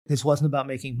This wasn't about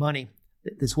making money.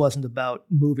 This wasn't about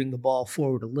moving the ball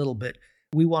forward a little bit.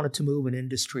 We wanted to move an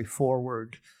industry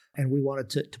forward, and we wanted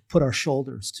to put our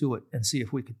shoulders to it and see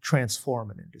if we could transform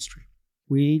an industry.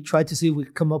 We tried to see if we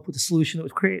could come up with a solution that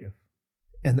was creative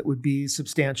and that would be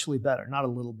substantially better. Not a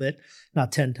little bit,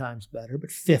 not 10 times better, but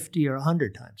 50 or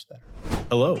 100 times better.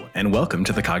 Hello, and welcome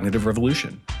to The Cognitive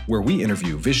Revolution, where we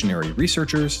interview visionary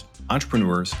researchers,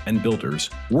 entrepreneurs, and builders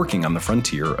working on the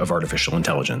frontier of artificial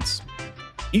intelligence.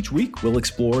 Each week, we'll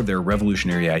explore their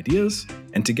revolutionary ideas,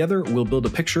 and together we'll build a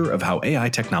picture of how AI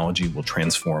technology will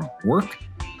transform work,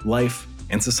 life,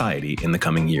 and society in the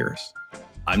coming years.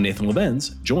 I'm Nathan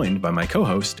Lebenz, joined by my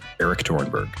co-host, Eric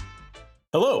Torenberg.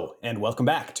 Hello, and welcome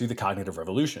back to The Cognitive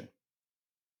Revolution.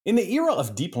 In the era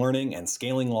of deep learning and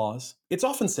scaling laws, it's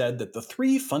often said that the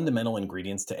three fundamental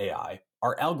ingredients to AI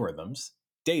are algorithms,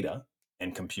 data,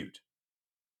 and compute.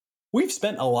 We've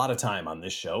spent a lot of time on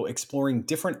this show exploring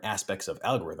different aspects of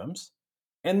algorithms,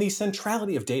 and the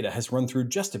centrality of data has run through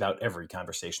just about every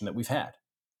conversation that we've had.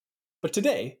 But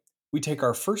today, we take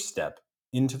our first step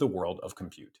into the world of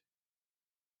compute.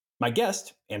 My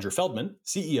guest, Andrew Feldman,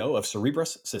 CEO of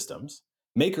Cerebras Systems,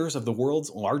 makers of the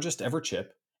world's largest ever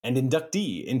chip, and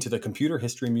inductee into the Computer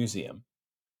History Museum,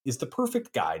 is the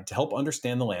perfect guide to help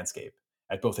understand the landscape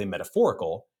at both a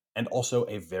metaphorical and also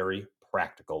a very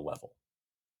practical level.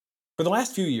 For the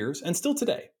last few years, and still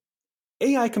today,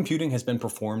 AI computing has been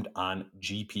performed on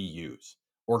GPUs,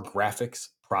 or graphics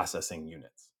processing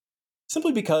units,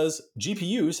 simply because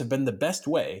GPUs have been the best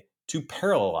way to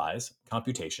parallelize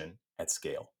computation at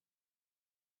scale.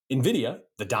 NVIDIA,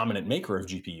 the dominant maker of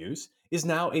GPUs, is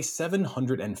now a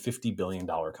 $750 billion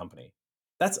company.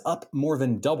 That's up more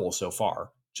than double so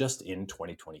far, just in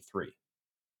 2023.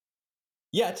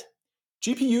 Yet,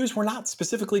 GPUs were not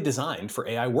specifically designed for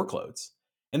AI workloads,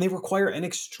 and they require an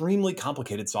extremely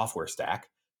complicated software stack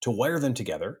to wire them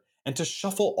together and to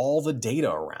shuffle all the data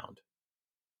around.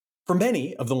 For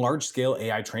many of the large-scale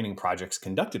AI training projects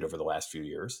conducted over the last few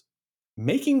years,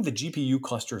 making the GPU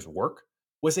clusters work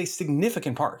was a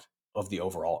significant part of the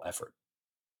overall effort.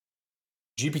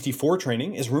 GPT-4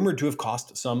 training is rumored to have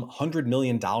cost some $100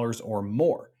 million or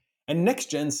more, and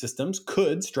next-gen systems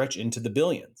could stretch into the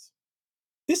billions.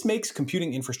 This makes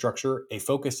computing infrastructure a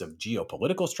focus of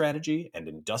geopolitical strategy and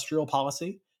industrial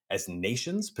policy as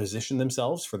nations position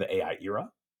themselves for the AI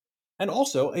era, and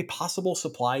also a possible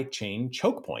supply chain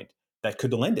choke point that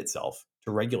could lend itself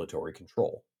to regulatory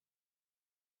control.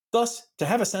 Thus, to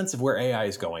have a sense of where AI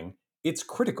is going, it's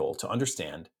critical to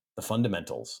understand the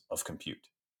fundamentals of compute.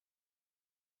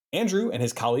 Andrew and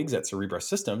his colleagues at Cerebras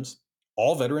Systems,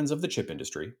 all veterans of the chip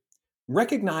industry,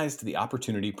 recognized the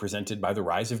opportunity presented by the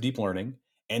rise of deep learning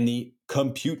and the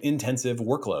compute-intensive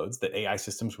workloads that AI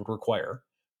systems would require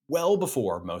well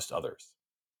before most others.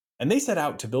 And they set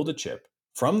out to build a chip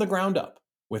from the ground up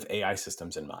with AI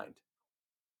systems in mind.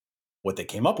 What they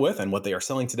came up with and what they are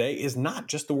selling today is not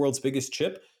just the world's biggest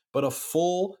chip, but a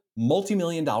full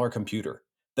multi-million-dollar computer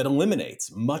that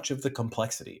eliminates much of the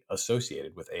complexity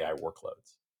associated with AI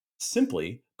workloads,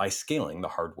 simply by scaling the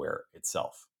hardware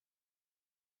itself.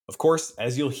 Of course,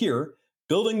 as you'll hear,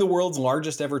 building the world's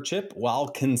largest ever chip, while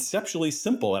conceptually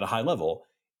simple at a high level,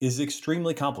 is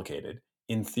extremely complicated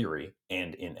in theory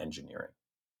and in engineering.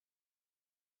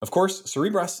 Of course,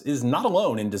 Cerebras is not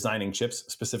alone in designing chips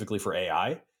specifically for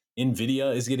AI.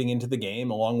 NVIDIA is getting into the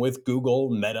game along with Google,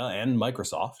 Meta, and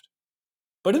Microsoft.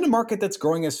 But in a market that's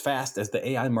growing as fast as the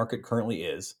AI market currently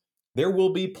is, there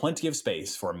will be plenty of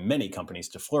space for many companies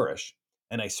to flourish,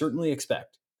 and I certainly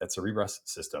expect that Cerebras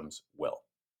Systems will.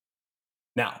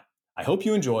 Now, I hope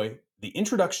you enjoy the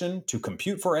introduction to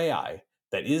compute for AI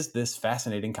that is this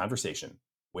fascinating conversation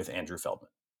with Andrew Feldman.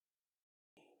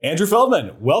 Andrew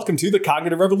Feldman, welcome to The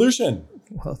Cognitive Revolution.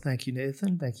 Well, thank you,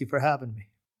 Nathan. Thank you for having me.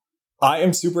 I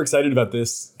am super excited about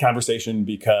this conversation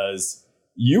because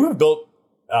you have built,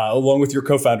 along with your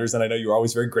co-founders, and I know you're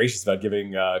always very gracious about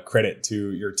giving credit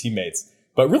to your teammates,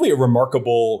 but really a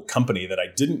remarkable company that I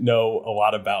didn't know a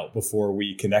lot about before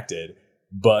we connected,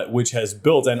 but which has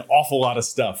built an awful lot of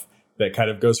stuff that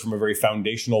kind of goes from a very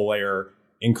foundational layer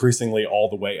increasingly all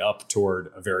the way up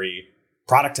toward a very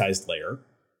productized layer.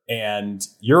 And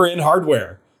you're in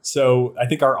hardware. So I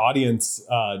think our audience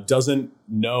doesn't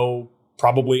know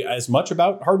probably as much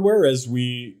about hardware as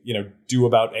we do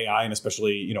about AI, and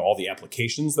especially all the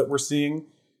applications that we're seeing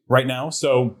right now.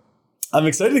 So I'm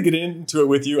excited to get into it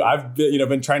with you. I've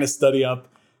been trying to study up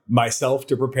myself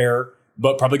to prepare,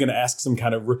 but probably going to ask some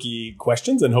kind of rookie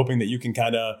questions and hoping that you can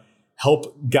kind of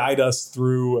help guide us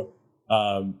through,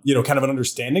 kind of an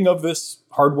understanding of this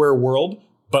hardware world,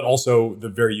 but also the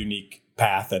very unique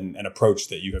path and approach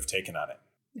that you have taken on it.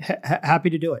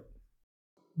 Happy to do it.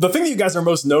 the thing that you guys are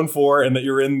most known for and that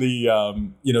you're in the,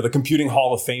 the Computing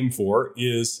Hall of Fame for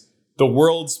is the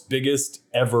world's biggest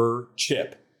ever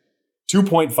chip.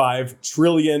 2.5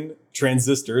 trillion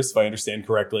transistors, if I understand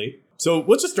correctly. So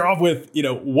let's just start off with,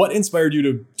 what inspired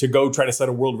you to go try to set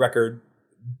a world record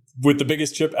with the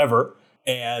biggest chip ever?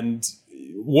 And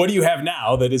what do you have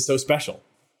now that is so special?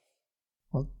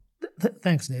 Well,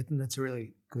 thanks, Nathan. That's a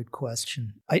really good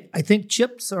question. I think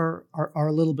chips are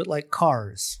a little bit like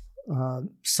cars.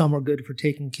 Some are good for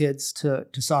taking kids to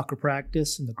soccer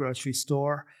practice in the grocery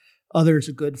store. Others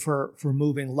are good for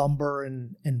moving lumber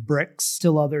and bricks.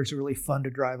 Still others are really fun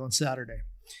to drive on Saturday.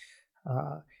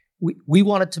 We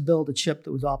wanted to build a chip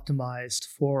that was optimized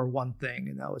for one thing,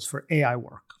 and that was for AI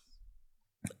work.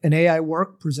 And AI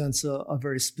work presents a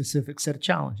very specific set of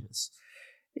challenges.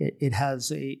 It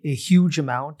has a huge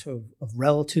amount of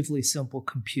relatively simple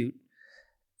compute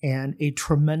and a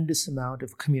tremendous amount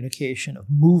of communication, of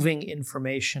moving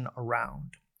information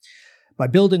around. By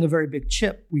building a very big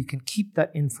chip, we can keep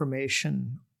that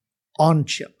information on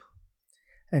chip.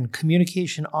 And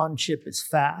communication on chip is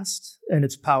fast and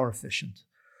it's power efficient.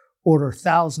 Order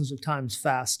thousands of times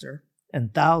faster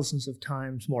and thousands of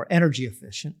times more energy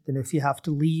efficient than if you have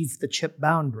to leave the chip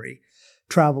boundary,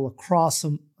 travel across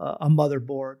a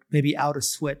motherboard, maybe out a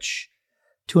switch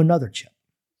to another chip.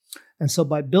 And so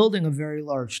by building a very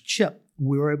large chip,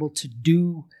 we were able to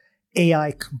do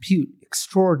AI compute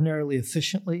extraordinarily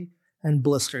efficiently and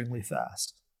blisteringly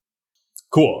fast.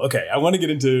 Cool. Okay. I want to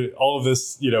get into all of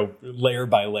this, layer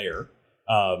by layer.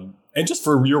 And just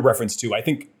for your reference too, I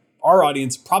think our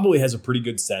audience probably has a pretty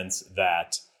good sense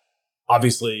that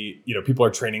obviously, people are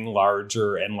training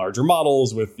larger and larger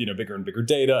models with, bigger and bigger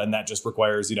data. And that just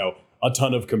requires, a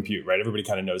ton of compute, right? Everybody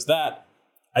kind of knows that.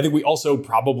 I think we also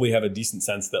probably have a decent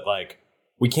sense that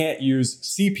we can't use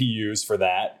CPUs for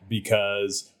that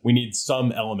because we need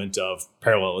some element of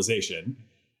parallelization.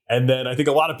 And then I think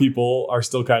a lot of people are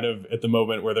still kind of at the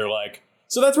moment where they're like,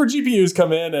 so that's where GPUs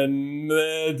come in and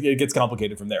it gets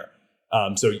complicated from there.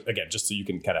 So again, just so you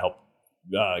can kind of help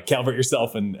calibrate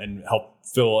yourself and help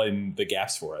fill in the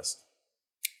gaps for us.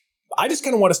 I just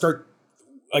kind of want to start,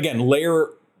 again, layer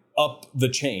up the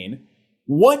chain.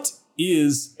 What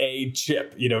is a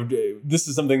chip? This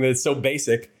is something that's so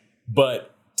basic,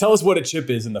 but tell us what a chip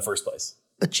is in the first place.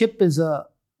 A chip is an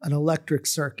electric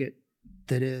circuit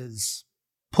that is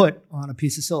put on a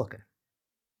piece of silicon.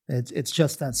 It's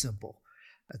just that simple.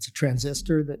 It's a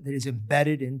transistor that is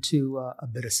embedded into a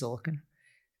bit of silicon.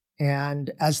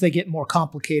 And as they get more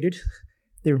complicated,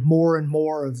 there are more and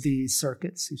more of these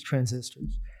circuits, these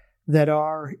transistors, that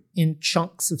are in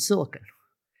chunks of silicon.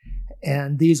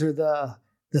 And these are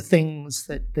the things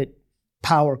that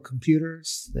power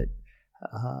computers, that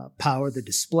power the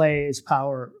displays,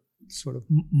 power sort of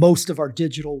most of our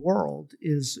digital world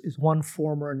is one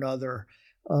form or another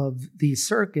of these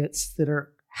circuits that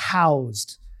are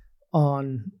housed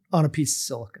on a piece of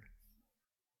silicon.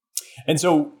 And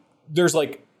so there's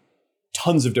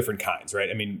tons of different kinds, right?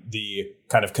 I mean, the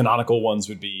kind of canonical ones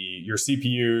would be your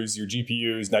CPUs, your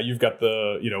GPUs. Now you've got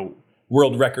the,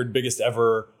 world record biggest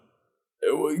ever.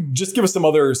 Just give us some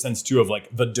other sense too of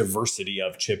the diversity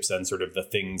of chips and sort of the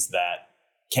things that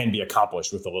can be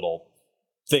accomplished with a little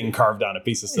thing carved on a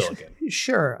piece of silicon.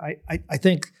 Sure. I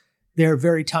think there are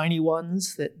very tiny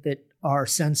ones that are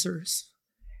sensors.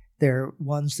 There are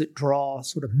ones that draw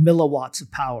sort of milliwatts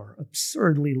of power,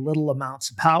 absurdly little amounts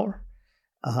of power.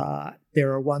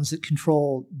 There are ones that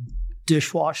control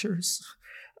dishwashers.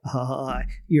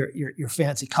 Your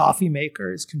fancy coffee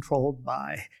maker is controlled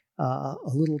by a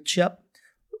little chip.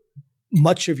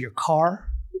 Much of your car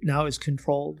now is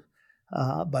controlled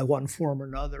by one form or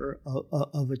another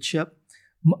of a chip.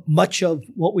 Much of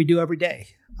what we do every day,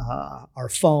 our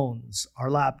phones, our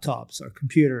laptops, our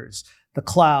computers, the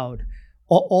cloud,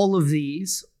 all of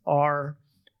these are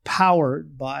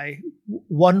powered by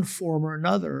one form or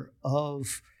another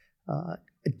of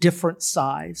a different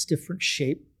size, different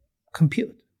shape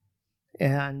compute.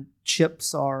 And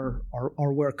chips are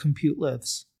where compute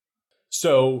lives.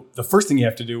 So the first thing you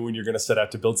have to do when you're going to set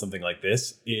out to build something like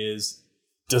this is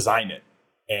design it.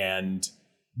 And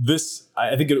this,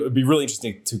 I think it would be really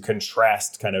interesting to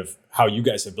contrast kind of how you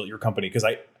guys have built your company. Because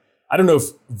I don't know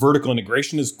if vertical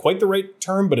integration is quite the right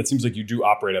term, but it seems like you do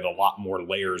operate at a lot more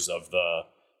layers of the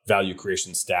value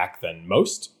creation stack than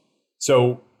most.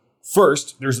 So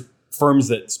first, there's firms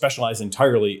that specialize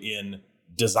entirely in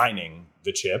designing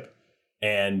the chip.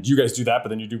 And you guys do that, but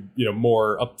then you do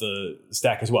more up the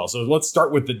stack as well. So let's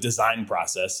start with the design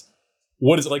process.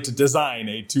 What is it like to design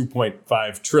a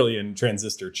 2.5 trillion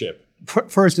transistor chip?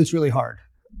 First, it's really hard.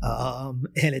 And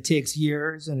it takes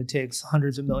years and it takes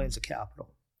hundreds of millions of capital.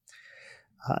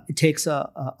 It takes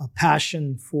a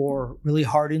passion for really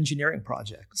hard engineering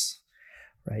projects,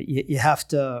 right? You have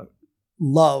to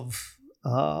love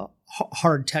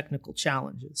hard technical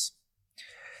challenges.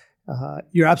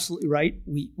 You're absolutely right.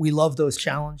 We love those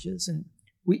challenges, and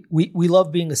we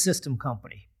love being a system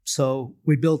company. So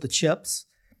we build the chips,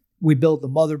 we build the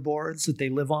motherboards that they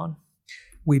live on,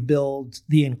 we build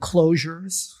the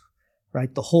enclosures,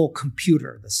 right? The whole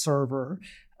computer, the server,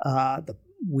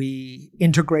 we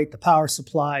integrate the power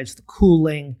supplies, the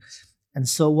cooling. And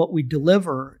so what we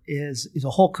deliver is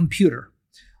a whole computer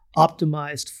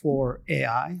optimized for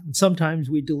AI. And sometimes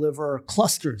we deliver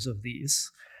clusters of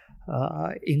these,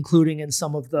 including in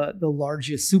some of the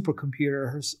largest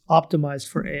supercomputers optimized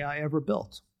for AI ever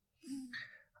built.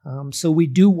 So we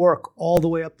do work all the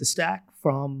way up the stack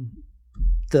from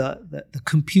the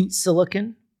compute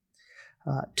silicon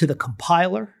to the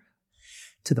compiler,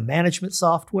 to the management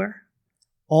software,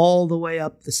 all the way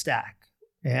up the stack.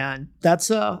 And that's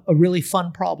a really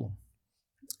fun problem.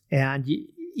 And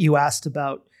you asked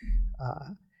about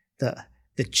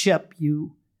the chip.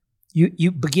 You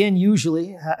begin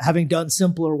usually having done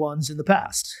simpler ones in the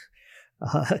past.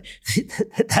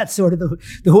 That's sort of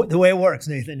the way it works,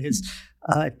 Nathan, is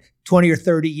 20 or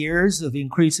 30 years of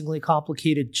increasingly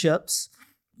complicated chips.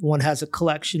 One has a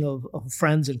collection of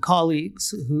friends and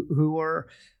colleagues who are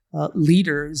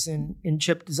leaders in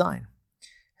chip design.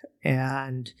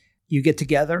 And you get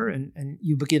together and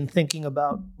you begin thinking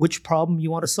about which problem you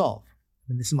want to solve.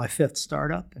 And this is my 5th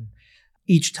startup. And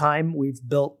each time we've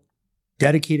built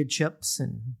dedicated chips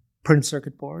and printed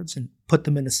circuit boards and put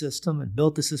them in a system and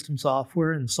built the system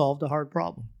software and solved a hard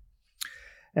problem.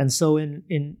 And so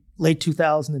in late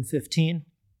 2015,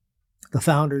 the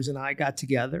founders and I got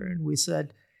together and we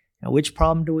said, which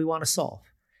problem do we want to solve?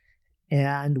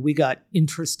 And we got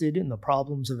interested in the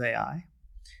problems of AI.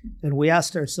 And we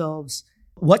asked ourselves,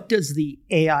 what does the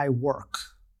AI work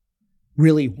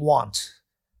really want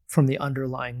from the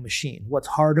underlying machine? What's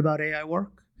hard about AI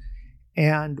work?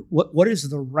 And what is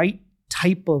the right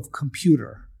type of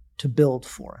computer to build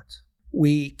for it?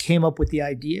 We came up with the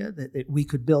idea that we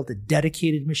could build a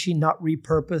dedicated machine, not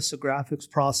repurpose a graphics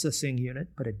processing unit,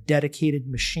 but a dedicated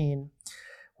machine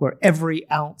where every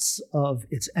ounce of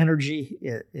its energy,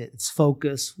 its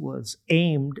focus was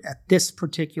aimed at this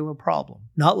particular problem.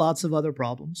 Not lots of other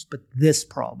problems, but this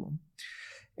problem.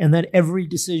 And then every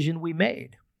decision we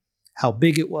made, how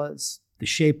big it was, the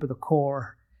shape of the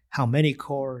core, how many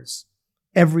cores,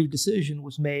 every decision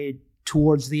was made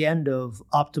towards the end of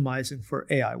optimizing for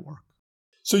AI work.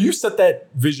 So you set that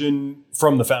vision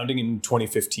from the founding in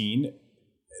 2015.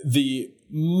 The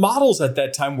models at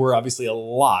that time were obviously a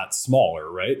lot smaller,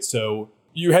 right? So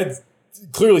you had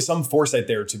clearly some foresight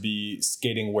there to be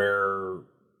skating where,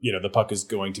 the puck is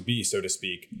going to be, so to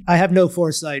speak. I have no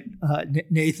foresight,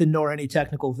 Nathan, nor any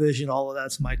technical vision. All of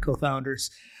that's my co-founders.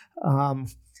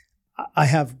 I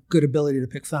have good ability to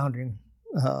pick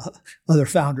other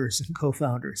founders and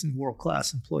co-founders and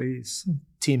world-class employees, and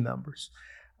team members.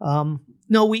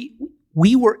 No,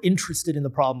 we were interested in the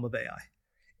problem of AI.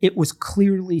 It was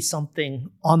clearly something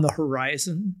on the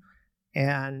horizon,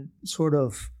 and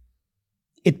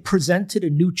it presented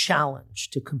a new challenge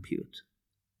to compute.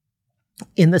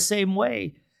 In the same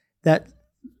way that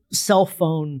cell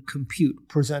phone compute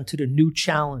presented a new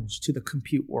challenge to the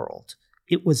compute world,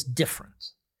 it was different,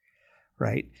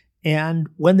 right? And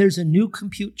when there's a new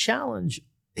compute challenge,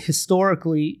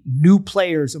 historically, new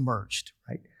players emerged,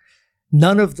 right?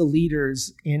 None of the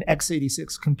leaders in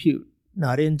x86 compute,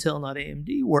 not Intel, not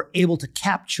AMD, were able to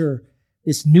capture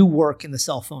this new work in the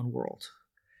cell phone world,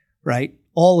 right?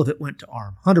 All of it went to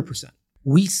ARM, 100%.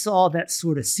 We saw that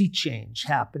sort of sea change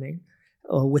happening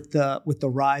with the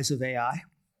rise of AI.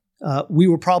 We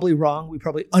were probably wrong. We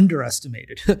probably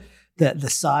underestimated the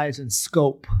size and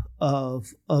scope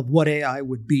of what AI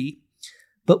would be.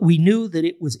 But we knew that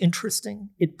it was interesting.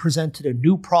 It presented a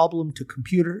new problem to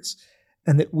computers,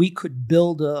 and that we could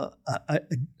build a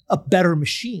better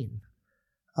machine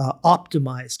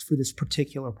optimized for this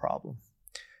particular problem.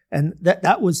 And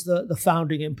that was the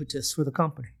founding impetus for the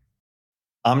company.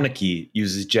 Omniki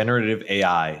uses generative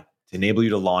AI to enable you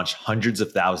to launch hundreds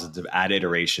of thousands of ad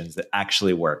iterations that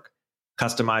actually work,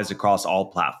 customized across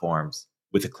all platforms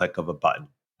with a click of a button.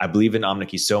 I believe in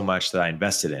Omniki so much that I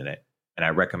invested in it, and I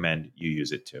recommend you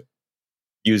use it too.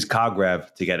 Use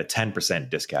CogRev to get a 10%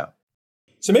 discount.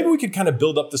 So maybe we could kind of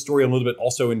build up the story a little bit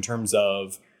also in terms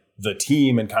of the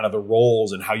team and kind of the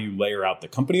roles and how you layer out the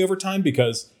company over time,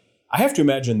 because I have to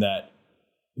imagine that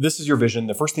this is your vision.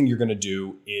 The first thing you're going to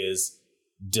do is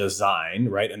design,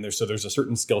 right? And there's a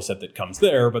certain skill set that comes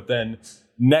there, but then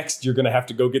next you're going to have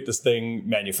to go get this thing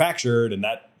manufactured, and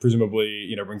that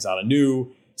presumably, brings on a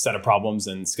new set of problems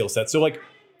and skill sets. So like,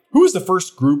 who was the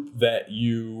first group that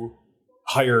you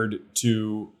hired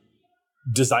to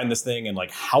design this thing, and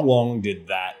like how long did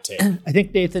that take? I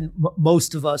think, Nathan,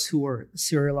 most of us who are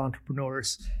serial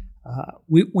entrepreneurs,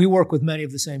 we work with many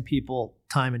of the same people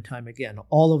time and time again.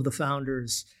 All of the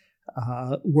founders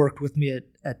worked with me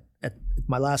at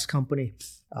my last company.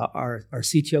 Our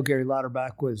CTO, Gary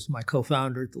Lauterbach, was my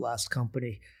co-founder at the last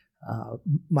company.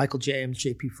 Michael James,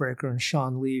 JP Fraker, and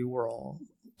Sean Lee were all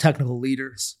technical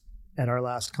leaders at our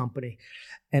last company.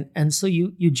 And so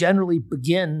you generally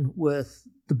begin with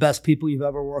the best people you've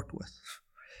ever worked with.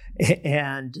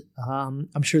 And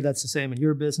I'm sure that's the same in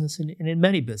your business and in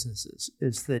many businesses,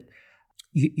 is that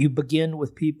you begin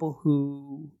with people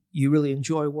who you really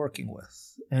enjoy working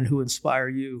with and who inspire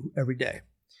you every day.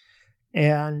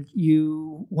 And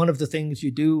one of the things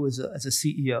you do as a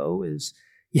CEO is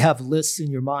you have lists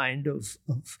in your mind of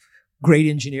great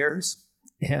engineers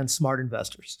and smart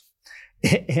investors.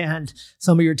 And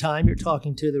some of your time you're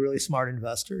talking to the really smart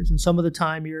investors, and some of the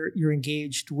time you're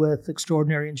engaged with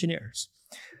extraordinary engineers,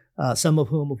 some of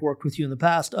whom have worked with you in the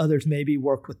past. Others maybe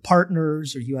worked with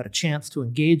partners, or you had a chance to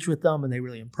engage with them and they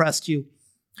really impressed you.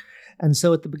 And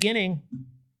so at the beginning,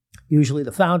 usually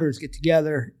the founders get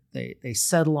together, they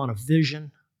settle on a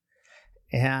vision,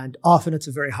 and often it's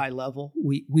a very high level.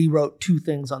 We wrote two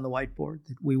things on the whiteboard: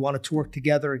 that we wanted to work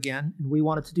together again, and we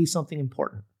wanted to do something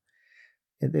important.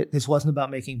 This wasn't about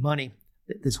making money.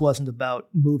 This wasn't about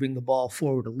moving the ball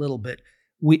forward a little bit.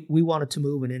 We wanted to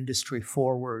move an industry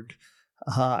forward,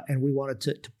 and we wanted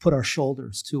to put our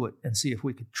shoulders to it and see if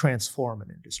we could transform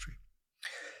an industry.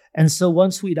 And so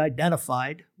once we'd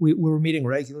identified, we were meeting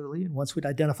regularly, and once we'd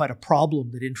identified a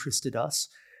problem that interested us,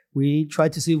 we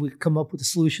tried to see if we could come up with a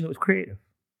solution that was creative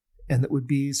and that would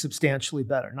be substantially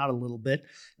better. Not a little bit,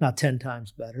 not 10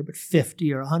 times better, but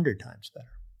 50 or 100 times better.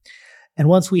 And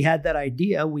once we had that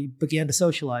idea, we began to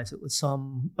socialize it with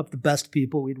some of the best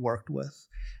people we'd worked with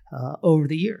over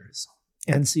the years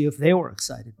and see if they were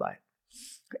excited by it.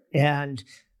 And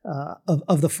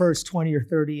of the first 20 or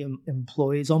 30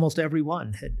 employees, almost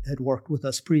everyone had worked with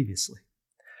us previously.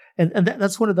 And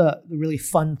that's one of the really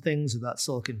fun things about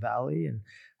Silicon Valley. And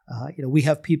we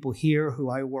have people here who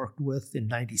I worked with in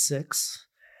 '96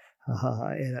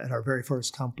 at our very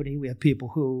first company. We have people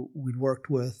who we'd worked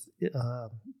with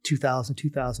 2000,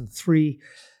 2003,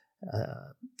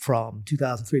 from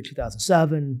 2003 to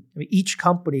 2007. I mean, each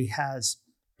company has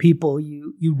people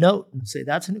you note and say,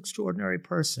 that's an extraordinary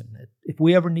person. If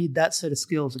we ever need that set of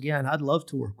skills again, I'd love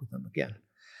to work with them again.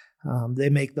 They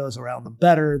make those around them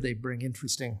better. They bring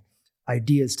interesting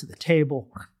ideas to the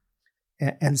table.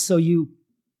 And so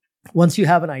once you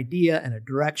have an idea and a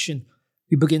direction,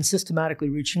 you begin systematically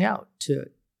reaching out to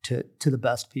the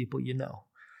best people you know.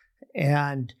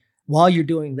 And while you're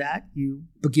doing that, you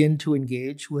begin to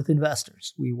engage with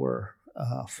investors. We were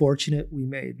fortunate. We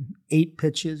made 8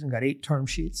 pitches and got 8 term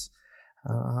sheets.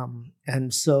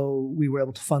 And so we were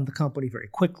able to fund the company very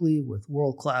quickly with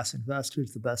world-class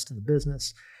investors, the best in the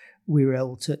business. We were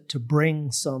able to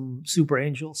bring some super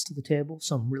angels to the table,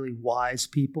 some really wise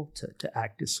people to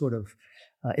act as sort of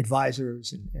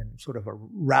advisors and sort of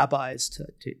rabbis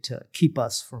to keep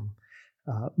us from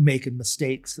making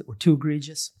mistakes that were too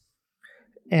egregious.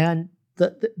 And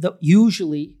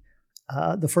usually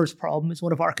the first problem is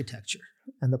one of architecture.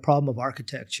 And the problem of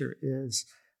architecture is,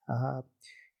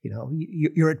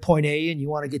 you're at point A and you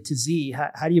want to get to Z.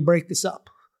 How do you break this up?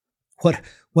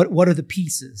 What are the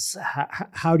pieces?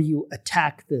 How do you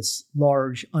attack this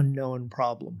large unknown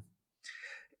problem?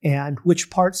 And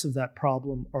which parts of that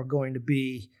problem are going to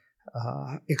be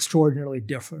extraordinarily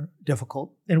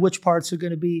difficult, and which parts are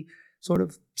going to be sort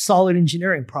of solid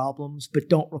engineering problems but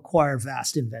don't require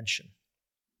vast invention.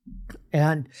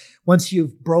 And once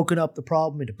you've broken up the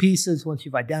problem into pieces, once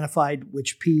you've identified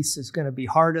which piece is going to be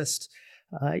hardest,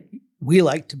 we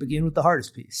like to begin with the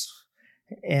hardest piece.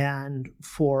 And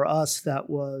for us, that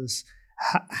was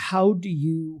how do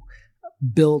you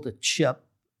build a chip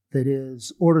that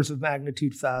is orders of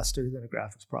magnitude faster than a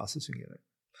graphics processing unit?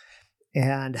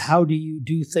 And how do you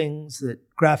do things that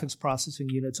graphics processing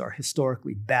units are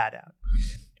historically bad at?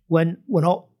 When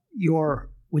your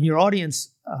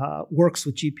audience works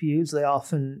with GPUs, they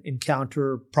often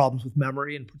encounter problems with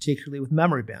memory, and particularly with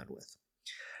memory bandwidth.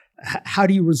 How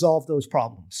do you resolve those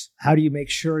problems? How do you make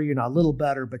sure you're not a little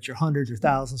better, but you're hundreds or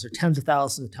thousands or tens of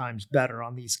thousands of times better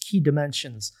on these key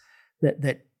dimensions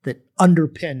that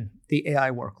underpin the AI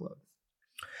workload?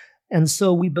 And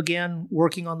so we began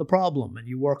working on the problem, and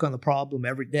you work on the problem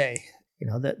every day.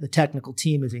 The technical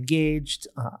team is engaged.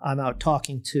 I'm out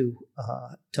talking to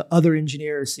other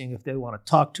engineers, seeing if they want to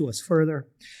talk to us further.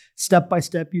 Step by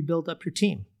step, you build up your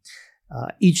team.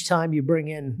 Each time you bring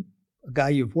in a guy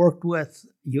you've worked with,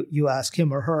 you ask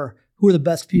him or her, who are the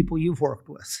best people you've worked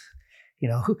with?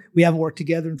 We haven't worked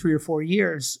together in 3 or 4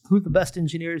 years. Who are the best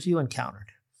engineers you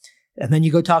encountered? And then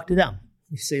you go talk to them.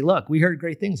 You say, look, we heard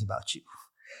great things about you.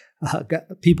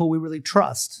 People we really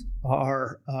trust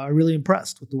are really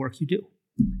impressed with the work you do.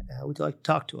 Would you like to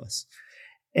talk to us?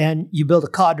 And you build a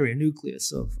cadre, a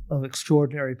nucleus of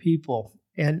extraordinary people.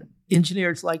 And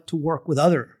engineers like to work with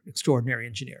other extraordinary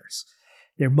engineers.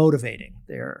 They're motivating.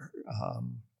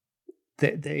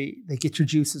 They get your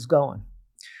juices going.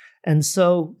 And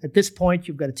so at this point,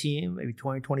 you've got a team, maybe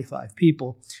 20, 25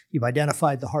 people. You've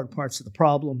identified the hard parts of the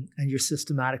problem, and you're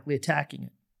systematically attacking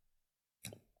it.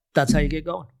 That's how you get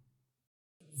going.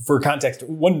 For context,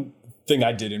 one thing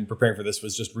I did in preparing for this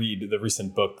was just read the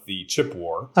recent book, The Chip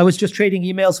War. I was just trading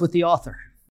emails with the author.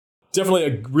 Definitely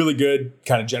a really good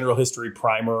kind of general history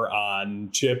primer on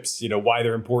chips, why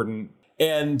they're important.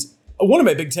 And one of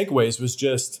my big takeaways was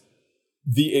just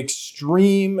the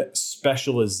extreme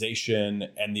specialization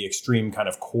and the extreme kind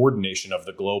of coordination of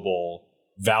the global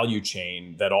value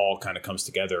chain that all kind of comes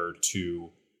together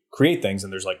to create things.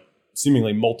 And there's like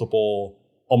seemingly multiple,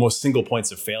 almost single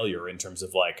points of failure in terms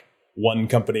of like one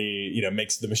company,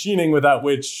 makes the machining without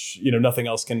which, nothing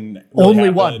else can really only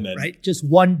happen. One, right? Just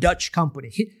one Dutch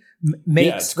company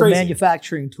makes the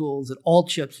manufacturing tools that all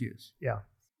chips use. Yeah.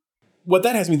 What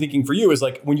that has me thinking for you is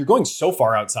like when you're going so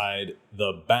far outside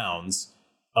the bounds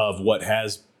of what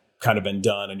has kind of been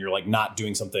done and you're like not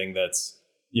doing something that's,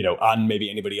 on maybe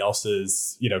anybody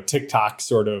else's, TikTok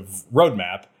sort of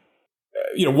roadmap,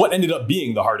 what ended up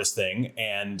being the hardest thing.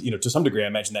 And, to some degree, I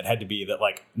imagine that had to be that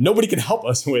like nobody can help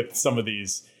us with some of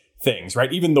these things,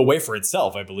 right? Even the wafer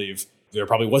itself, I believe there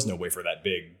probably was no wafer that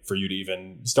big for you to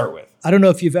even start with. I don't know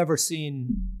if you've ever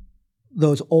seen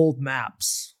those old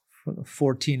maps from the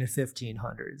 14 and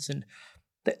 1500s. And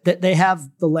they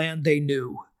have the land they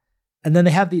knew. And then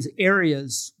they have these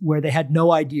areas where they had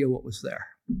no idea what was there.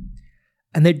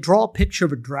 And they'd draw a picture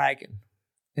of a dragon.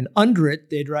 And under it,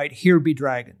 they'd write, "Here be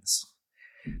dragons."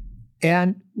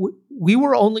 And we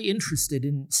were only interested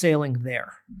in sailing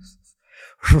there,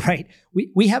 right?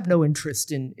 We have no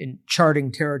interest in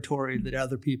charting territory that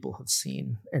other people have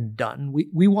seen and done.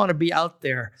 We want to be out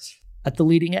there at the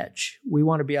leading edge. We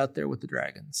want to be out there with the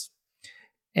dragons.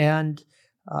 And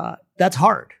that's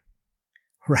hard,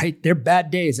 right? There are bad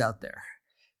days out there.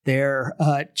 There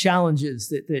are challenges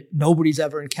that nobody's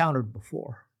ever encountered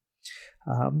before.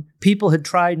 People had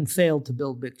tried and failed to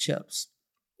build big chips.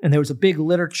 And there was a big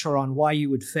literature on why you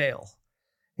would fail.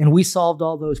 And we solved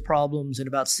all those problems in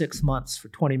about 6 months for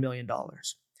 $20 million.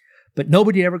 But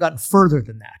nobody had ever gotten further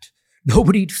than that.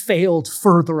 Nobody'd failed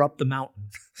further up the mountain,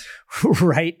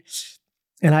 right?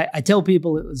 And I tell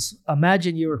people it was,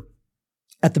 imagine you're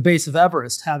at the base of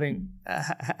Everest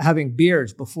having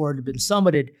beers before it had been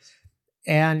summited.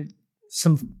 And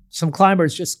some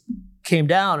climbers just came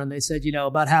down and they said,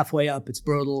 about halfway up, it's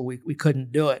brutal. We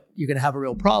couldn't do it. You're going to have a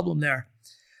real problem there.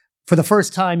 For the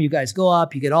first time, you guys go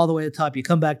up, you get all the way to the top, you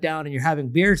come back down and you're having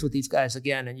beers with these guys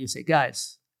again. And you say,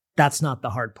 guys, that's not the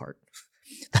hard part,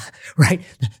 right?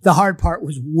 The hard part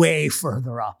was way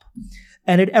further up.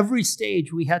 And at every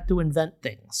stage, we had to invent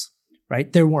things,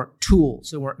 right? There weren't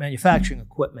tools. There weren't manufacturing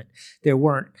equipment. There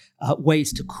weren't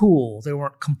ways to cool. There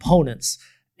weren't components.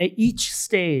 At each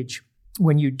stage,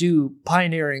 when you do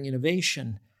pioneering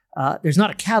innovation, there's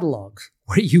not a catalog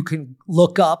where you can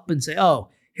look up and say, oh,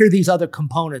 here are these other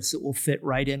components that will fit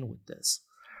right in with this.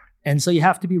 And so you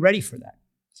have to be ready for that.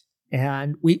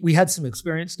 And we had some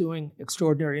experience doing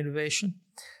extraordinary innovation,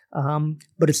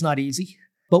 but it's not easy.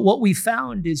 But what we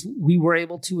found is we were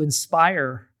able to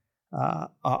inspire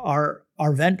our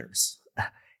vendors,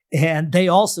 and they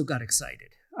also got excited.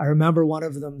 I remember one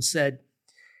of them said,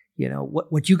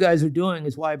 what you guys are doing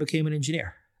is why I became an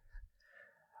engineer.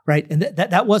 Right. And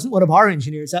that wasn't one of our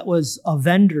engineers. That was a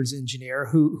vendor's engineer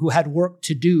who had work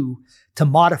to do to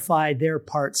modify their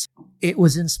parts. It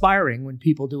was inspiring when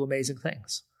people do amazing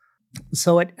things.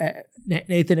 So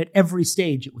Nathan, at every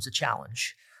stage, it was a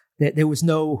challenge. There was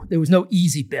no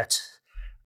easy bit.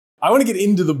 I want to get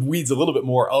into the weeds a little bit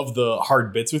more of the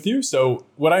hard bits with you. So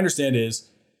what I understand is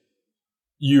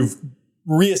you've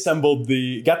reassembled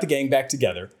got the gang back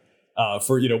together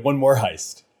for one more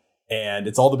heist. And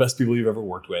it's all the best people you've ever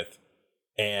worked with.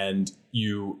 And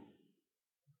it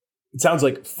sounds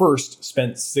like first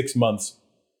spent 6 months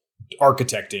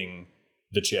architecting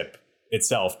the chip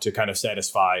itself to kind of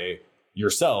satisfy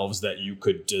yourselves that you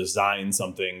could design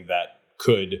something that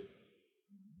could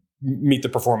meet the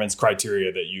performance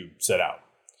criteria that you set out.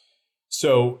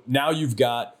 So now you've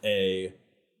got a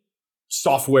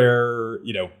software,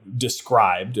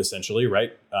 described essentially,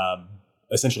 right?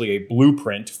 Essentially a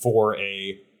blueprint for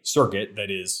a circuit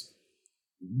that is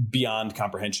beyond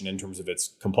comprehension in terms of its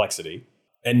complexity.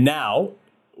 And now,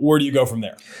 where do you go from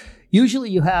there? Usually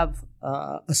you have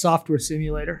a software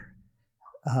simulator.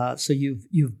 So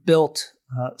you've built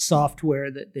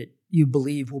software that you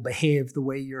believe will behave the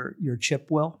way your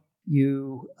chip will.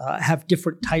 You have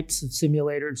different types of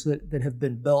simulators that have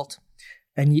been built,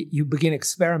 and you begin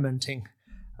experimenting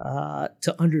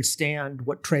to understand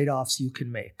what trade-offs you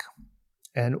can make.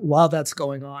 And while that's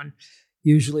going on,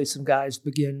 usually some guys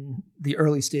begin the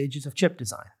early stages of chip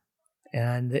design,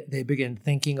 and they begin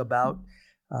thinking about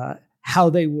how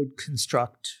they would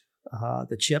construct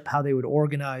the chip, how they would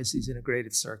organize these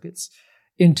integrated circuits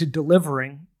into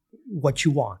delivering what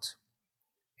you want.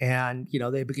 And,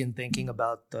 they begin thinking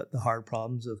about the hard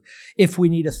problems of, if we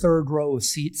need a third row of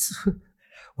seats,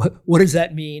 what does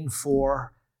that mean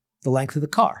for the length of the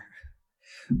car,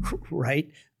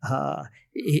 right?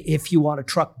 If you want a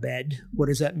truck bed, what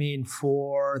does that mean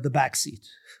for the back seat?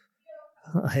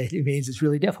 It means it's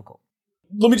really difficult.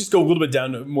 Let me just go a little bit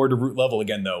down more to root level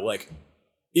again, though.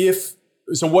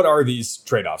 So what are these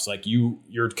trade-offs?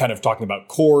 You're kind of talking about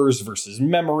cores versus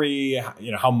memory,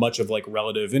 how much of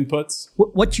relative inputs?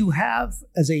 What you have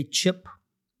as a chip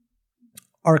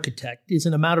architect is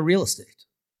an amount of real estate,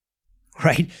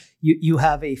 right? You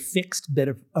have a fixed bit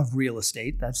of real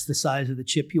estate. That's the size of the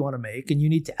chip you want to make. And you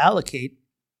need to allocate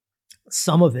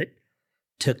some of it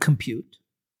to compute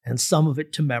and some of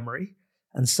it to memory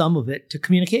and some of it to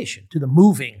communication, to the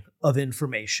moving of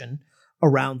information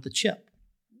around the chip.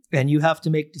 And you have to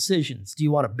make decisions. Do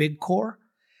you want a big core?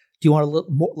 Do you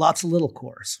want lots of little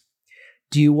cores?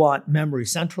 Do you want memory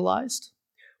centralized?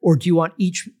 Or do you want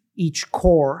each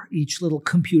core, each little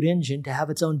compute engine to have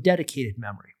its own dedicated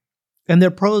memory? And there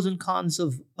are pros and cons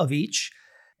of each,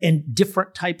 and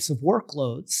different types of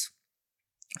workloads,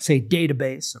 say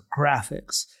database or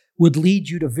graphics, would lead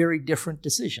you to very different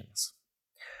decisions.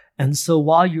 And so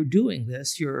while you're doing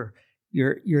this, you're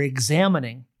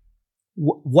examining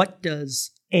what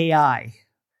does AI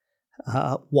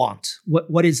want?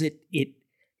 What is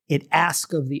it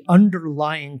asks of the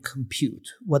underlying compute?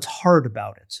 What's hard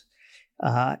about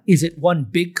it? Is it one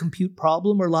big compute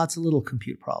problem or lots of little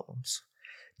compute problems?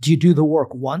 Do you do the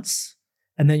work once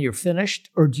and then you're finished?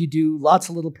 Or do you do lots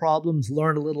of little problems,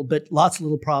 learn a little bit, lots of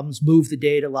little problems, move the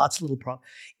data, lots of little problems?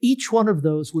 Each one of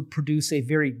those would produce a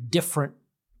very different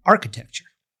architecture.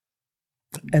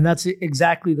 And that's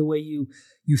exactly the way you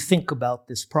think about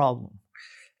this problem.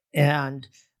 And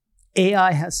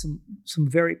AI has some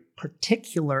very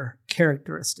particular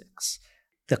characteristics.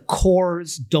 The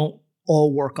cores don't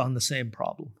all work on the same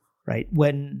problem, right?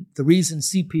 When the reason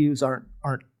CPUs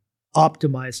aren't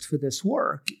optimized for this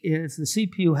work is the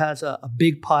CPU has a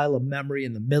big pile of memory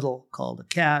in the middle called a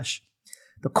cache.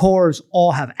 The cores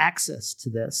all have access to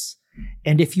this.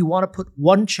 And if you want to put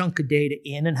one chunk of data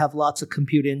in and have lots of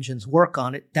compute engines work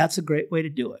on it, that's a great way to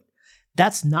do it.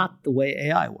 That's not the way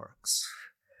AI works.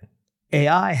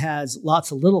 AI has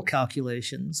lots of little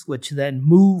calculations, which then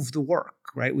move the work,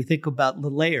 right? We think about the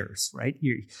layers, right?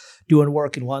 You're doing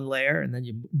work in one layer, and then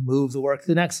you move the work to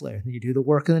the next layer, and then you do the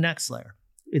work in the next layer.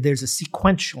 There's a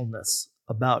sequentialness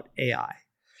about AI.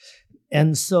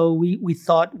 And so we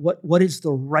thought, what is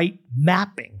the right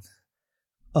mapping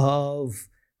of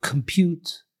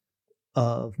compute,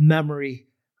 of memory,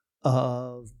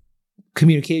 of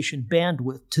communication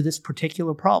bandwidth to this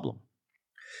particular problem,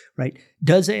 right?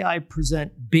 Does AI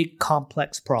present big,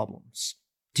 complex problems?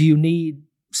 Do you need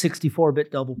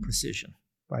 64-bit double precision,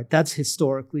 right? That's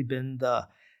historically been the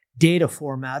data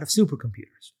format of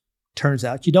supercomputers. Turns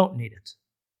out you don't need it,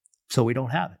 so we don't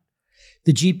have it.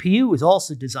 The GPU is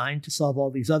also designed to solve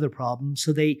all these other problems,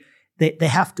 so they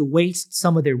have to waste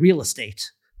some of their real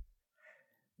estate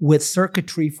with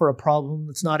circuitry for a problem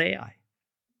that's not AI.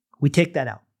 We take that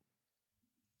out.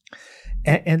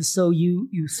 And so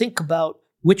you think about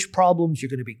which problems you're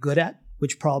going to be good at,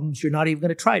 which problems you're not even going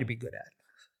to try to be good at,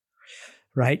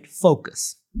 right?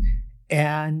 Focus.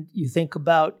 And you think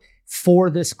about,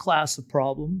 for this class of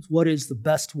problems, what is the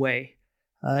best way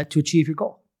to achieve your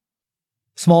goal?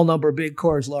 Small number of big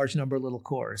cores, large number of little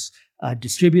cores.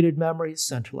 Distributed memory,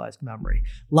 centralized memory.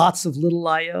 Lots of little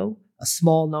I/O, a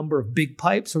small number of big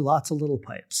pipes, or lots of little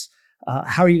pipes.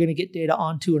 How are you going to get data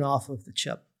onto and off of the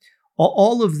chip?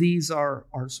 All of these are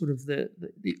sort of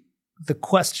the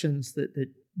questions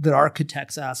that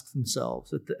architects ask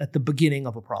themselves at the beginning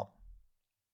of a problem.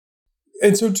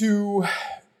 And so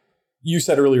you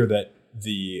said earlier that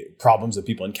the problems that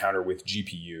people encounter with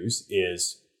GPUs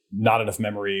is not enough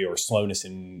memory or slowness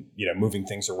in, moving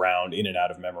things around in and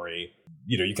out of memory.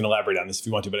 You can elaborate on this if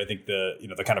you want to, but I think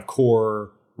the kind of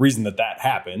core reason that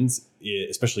happens,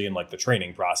 especially in like the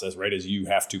training process, right, is you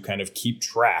have to kind of keep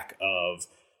track of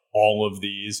all of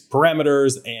these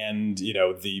parameters and,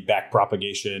 the back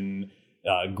propagation,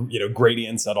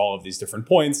 gradients at all of these different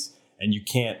points. And you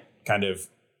can't kind of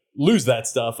lose that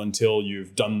stuff until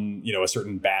you've done, a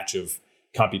certain batch of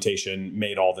computation,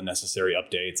 made all the necessary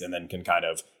updates, and then can kind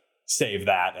of save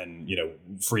that and,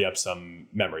 free up some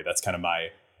memory. That's kind of my,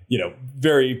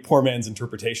 very poor man's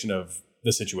interpretation of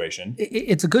the situation.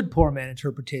 It's a good poor man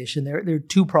interpretation. There are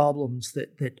two problems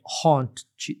that haunt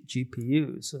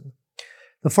GPUs. And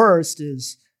the first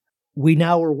is we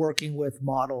now are working with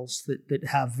models that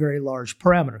have very large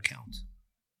parameter count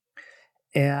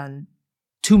and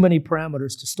too many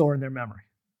parameters to store in their memory.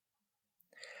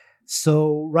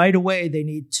 So right away, they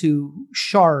need to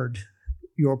shard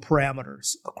your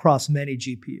parameters across many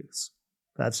GPUs.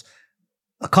 That's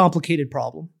a complicated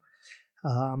problem.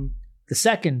 The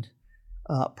second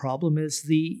problem is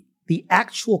the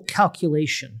actual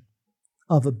calculation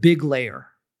of a big layer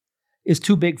is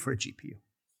too big for a GPU.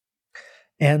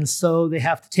 And so they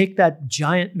have to take that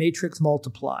giant matrix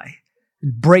multiply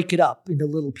and break it up into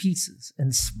little pieces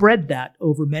and spread that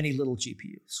over many little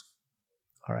GPUs.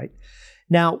 All right.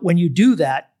 Now, when you do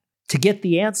that, to get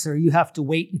the answer, you have to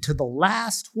wait until the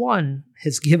last one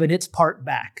has given its part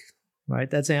back. Right?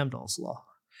 That's Amdahl's law.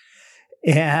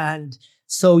 And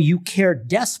so you care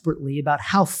desperately about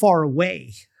how far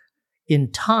away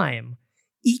in time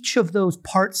each of those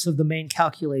parts of the main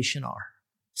calculation are.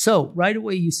 So right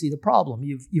away you see the problem.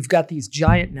 You've got these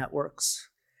giant networks.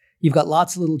 You've got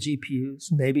lots of little GPUs,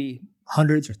 maybe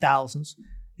hundreds or thousands.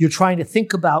 You're trying to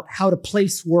think about how to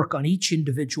place work on each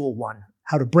individual one,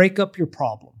 how to break up your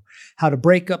problem, how to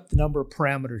break up the number of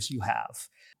parameters you have.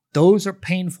 Those are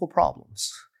painful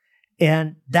problems.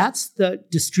 And that's the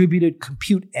distributed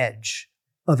compute edge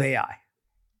of AI,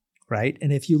 right?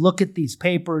 And if you look at these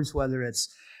papers, whether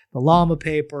it's the Llama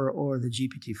paper or the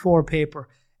GPT-4 paper,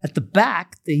 at the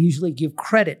back, they usually give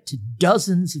credit to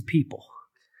dozens of people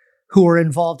who are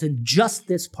involved in just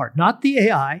this part, not the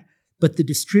AI, but the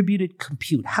distributed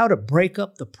compute, how to break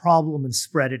up the problem and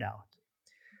spread it out.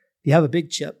 If you have a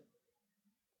big chip,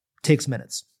 it takes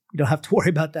minutes. You don't have to worry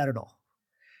about that at all.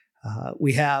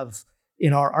 We have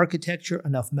in our architecture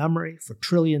enough memory for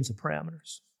trillions of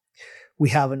parameters. We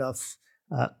have enough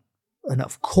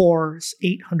cores,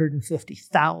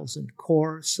 850,000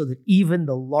 cores, so that even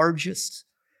the largest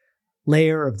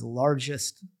layer of the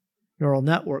largest neural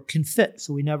network can fit,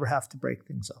 so we never have to break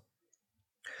things up.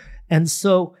 And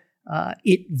so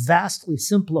it vastly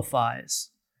simplifies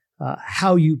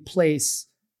how you place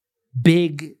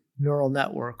big neural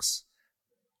networks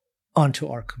onto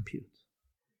our compute.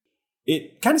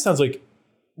 It kind of sounds like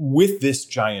with this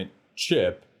giant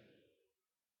chip,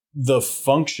 the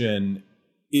function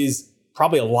is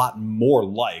probably a lot more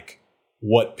like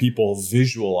what people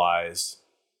visualize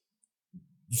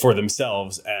for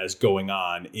themselves as going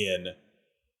on in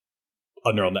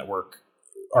a neural network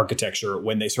architecture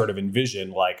when they sort of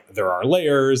envision like there are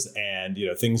layers and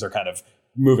things are kind of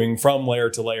moving from layer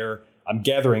to layer. I'm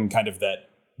gathering kind of that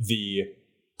the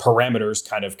parameters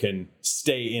kind of can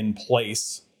stay in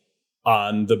place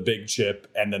on the big chip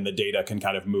and then the data can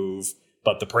kind of move,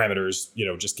 but the parameters,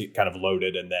 just get kind of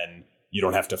loaded and then you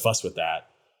don't have to fuss with that.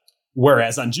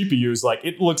 Whereas on GPUs, like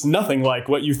it looks nothing like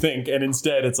what you think. And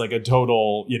instead it's like a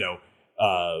total,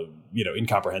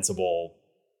 incomprehensible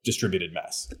distributed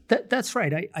mess. That's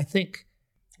right. I think,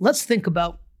 let's think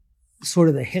about sort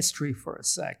of the history for a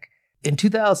sec. In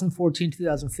 2014,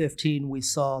 2015, we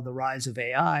saw the rise of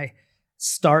AI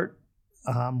start.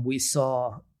 We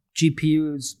saw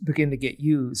GPUs begin to get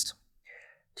used.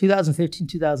 2015,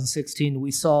 2016, we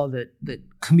saw that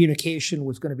communication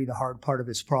was going to be the hard part of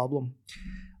this problem.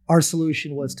 Our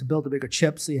solution was to build a bigger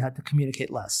chip so you had to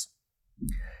communicate less.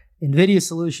 NVIDIA's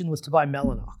solution was to buy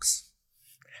Mellanox,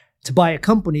 to buy a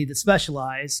company that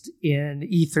specialized in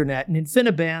Ethernet and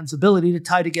InfiniBand's ability to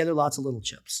tie together lots of little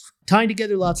chips. Tying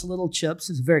together lots of little chips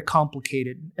is very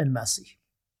complicated and messy.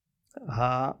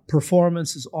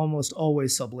 Performance is almost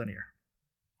always sublinear.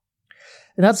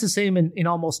 And that's the same in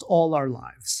almost all our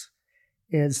lives,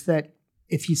 is that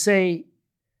if you say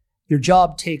your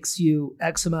job takes you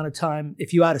X amount of time,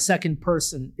 if you add a second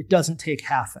person, it doesn't take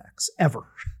half X, ever,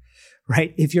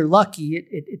 right? If you're lucky,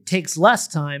 it takes less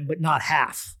time, but not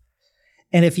half.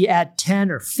 And if you add 10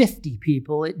 or 50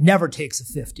 people, it never takes a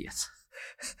 50th,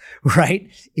 right?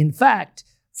 In fact,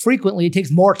 frequently it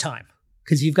takes more time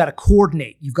because you've got to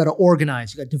coordinate, you've got to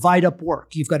organize, you've got to divide up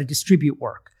work, you've got to distribute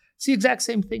work. It's the exact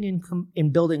same thing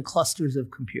in building clusters of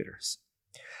computers.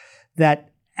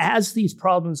 That as these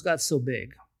problems got so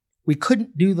big, we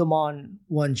couldn't do them on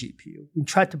one GPU. We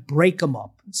tried to break them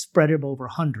up and spread them over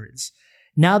hundreds.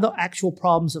 Now the actual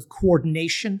problems of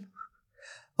coordination,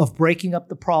 of breaking up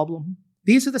the problem,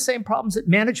 these are the same problems that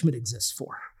management exists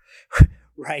for,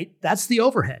 right? That's the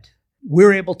overhead.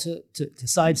 We're able to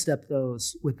sidestep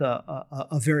those with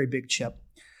a very big chip.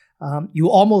 You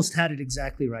almost had it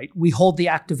exactly right. We hold the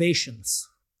activations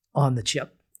on the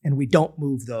chip, and we don't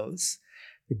move those.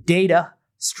 The data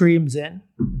streams in,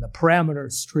 the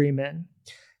parameters stream in,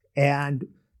 and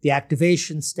the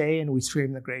activations stay, and we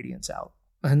stream the gradients out.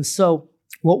 And so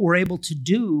what we're able to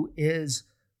do is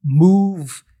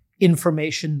move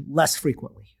information less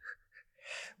frequently.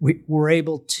 We're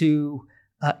able to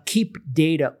keep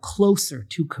data closer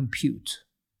to compute,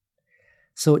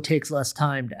 so it takes less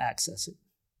time to access it.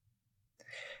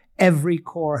 Every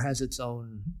core has its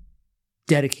own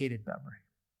dedicated memory.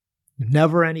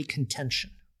 Never any contention,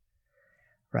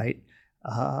 right?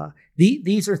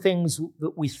 These are things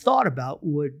that we thought about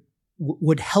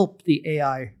would help the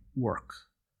AI work,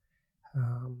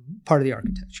 part of the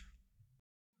architecture.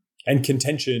 And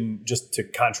contention, just to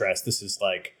contrast, this is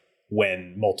like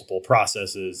when multiple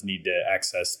processes need to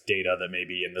access data that may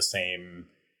be in the same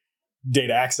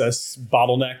data access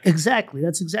bottleneck. Exactly.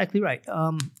 That's exactly right.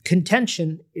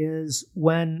 Contention is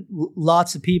when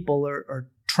lots of people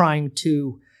are trying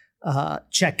to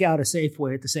check out a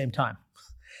Safeway at the same time,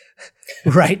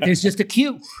 right? There's just a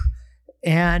queue.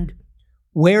 And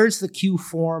where's the queue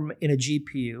form in a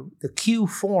GPU? The queue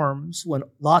forms when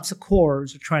lots of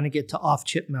cores are trying to get to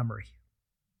off-chip memory.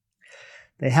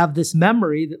 They have this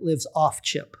memory that lives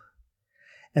off-chip.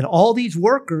 And all these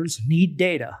workers need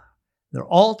data. They're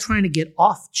all trying to get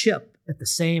off-chip at the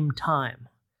same time.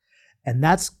 And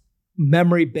that's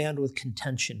memory bandwidth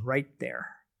contention right there,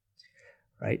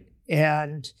 right?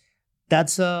 And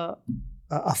that's a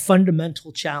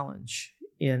fundamental challenge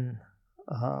in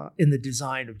the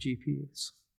design of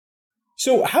GPUs.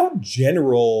 So how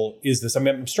general is this? I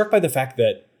mean, I'm struck by the fact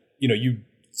that, you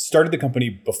started the company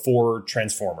before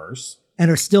Transformers. And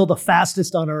are still the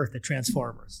fastest on earth at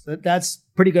Transformers. That's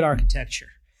pretty good architecture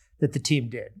that the team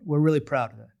did. We're really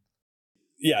proud of that.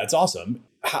 Yeah, it's awesome.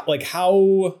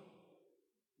 How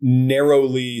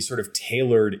narrowly sort of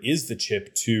tailored is the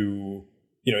chip to,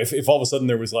 if all of a sudden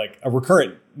there was like a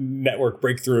recurrent network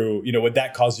breakthrough, would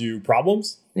that cause you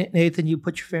problems? Nathan, you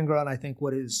put your finger on, I think,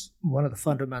 what is one of the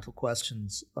fundamental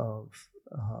questions of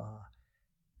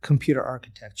computer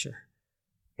architecture.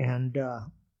 And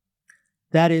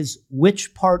that is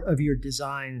which part of your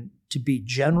design to be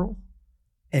general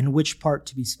and which part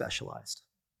to be specialized.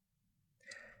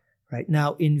 Right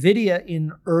now, NVIDIA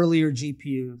in earlier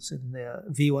GPUs, in the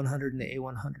V100 and the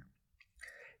A100,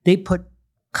 they put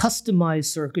customized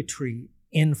circuitry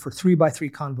in for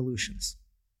 3x3 convolutions.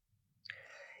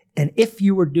 And if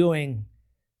you were doing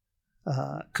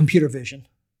computer vision,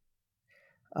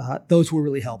 those were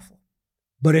really helpful.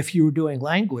 But if you were doing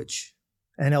language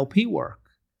and LP work,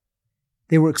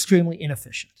 they were extremely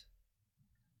inefficient.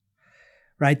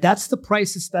 Right? That's the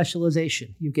price of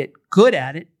specialization. You get good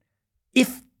at it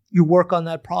if you work on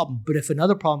that problem. But if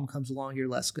another problem comes along, you're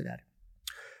less good at it.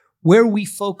 Where we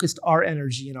focused our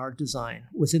energy in our design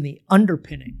was in the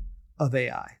underpinning of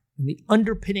AI. And the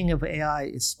underpinning of AI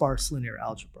is sparse linear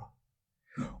algebra.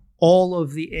 All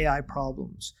of the AI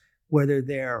problems, whether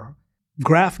they're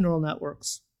graph neural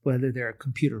networks, whether they're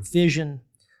computer vision,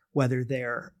 whether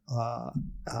they're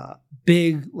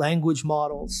big language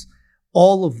models,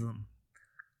 all of them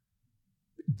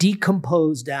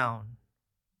decompose down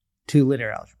to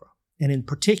linear algebra, and in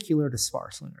particular to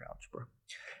sparse linear algebra.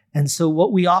 And so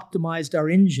what we optimized our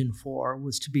engine for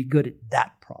was to be good at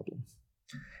that problem.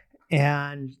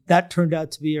 And that turned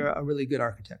out to be a really good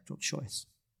architectural choice.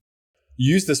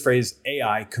 You use this phrase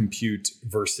AI compute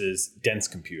versus dense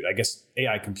compute. I guess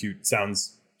AI compute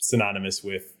sounds synonymous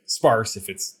with sparse if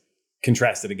it's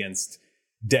contrasted against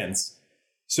dense.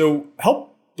 So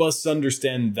help us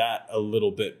understand that a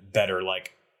little bit better.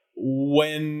 Like,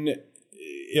 when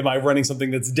am I running something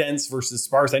that's dense versus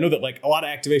sparse? I know that like a lot of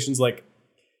activations, like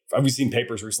I've seen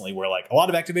papers recently where like a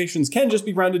lot of activations can just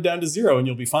be rounded down to 0 and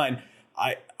you'll be fine.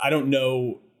 I don't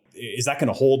know, is that going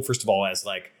to hold, first of all, as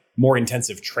like more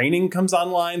intensive training comes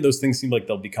online? Those things seem like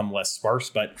they'll become less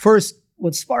sparse. But first,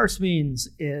 what sparse means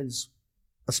is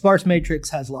a sparse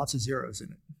matrix has lots of zeros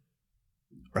in it,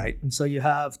 right? And so you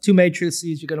have two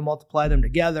matrices, you're going to multiply them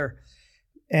together,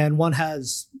 and one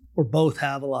has, or both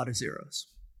have, a lot of zeros.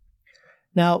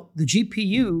 Now, the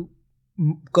GPU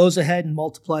goes ahead and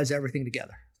multiplies everything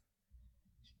together.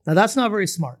 Now, that's not very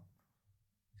smart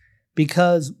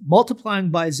because multiplying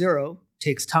by 0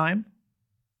 takes time,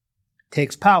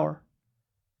 takes power,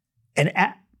 and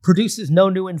produces no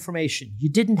new information. You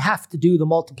didn't have to do the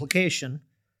multiplication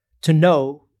to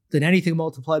know that anything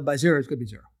multiplied by 0 is going to be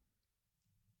 0.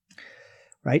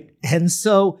 Right? And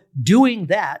so doing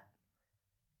that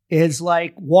is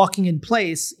like walking in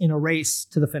place in a race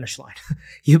to the finish line.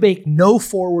 You make no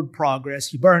forward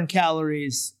progress, you burn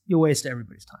calories, you waste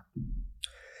everybody's time.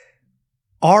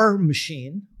 Our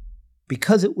machine,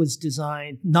 because it was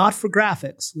designed not for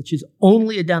graphics, which is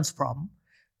only a dense problem,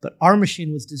 but our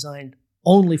machine was designed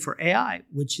only for AI,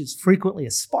 which is frequently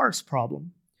a sparse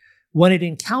problem. When it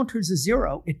encounters a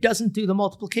 0, it doesn't do the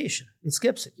multiplication. It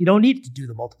skips it. You don't need to do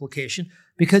the multiplication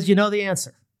because you know the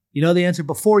answer. You know the answer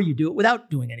before you do it without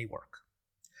doing any work.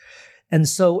 And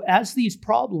so as these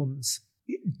problems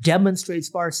demonstrate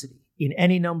sparsity in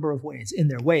any number of ways, in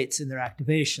their weights, in their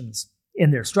activations,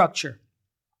 in their structure,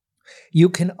 you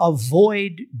can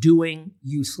avoid doing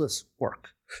useless work.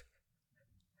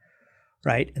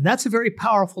 Right? And that's a very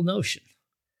powerful notion.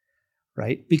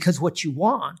 Right? Because what you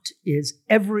want is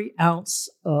every ounce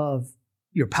of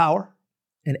your power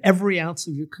and every ounce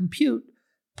of your compute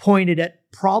pointed at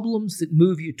problems that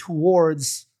move you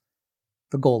towards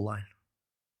the goal line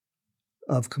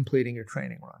of completing your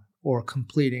training run or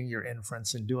completing your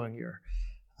inference and doing your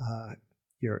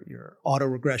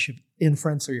autoregression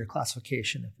inference or your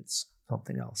classification if it's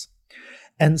something else.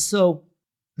 And so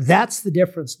that's the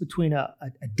difference between a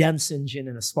dense engine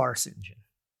and a sparse engine.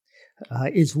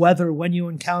 Is whether when you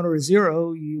encounter a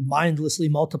 0, you mindlessly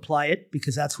multiply it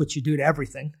because that's what you do to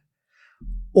everything,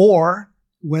 or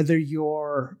whether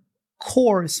your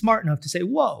core is smart enough to say,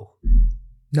 whoa,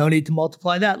 no need to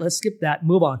multiply that. Let's skip that.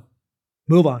 Move on.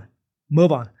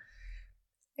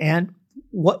 And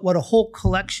what a whole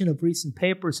collection of recent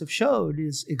papers have showed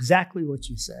is exactly what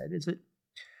you said, is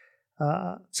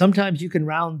that sometimes you can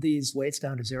round these weights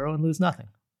down to 0 and lose nothing.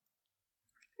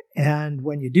 And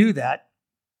when you do that,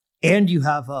 and you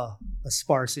have a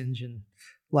sparse engine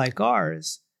like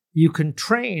ours, you can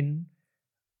train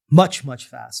much, much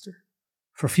faster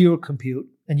for fewer compute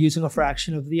and using a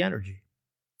fraction of the energy.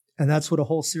 And that's what a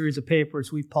whole series of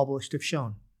papers we've published have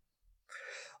shown.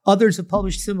 Others have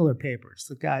published similar papers.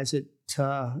 The guys at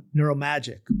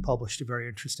Neuromagic published a very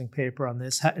interesting paper on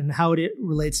this and how it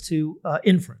relates to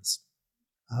inference.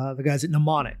 The guys at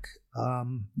Mnemonic.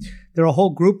 There are a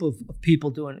whole group of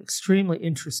people doing extremely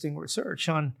interesting research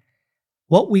on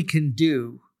what we can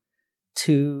do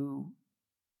to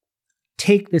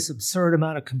take this absurd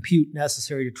amount of compute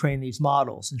necessary to train these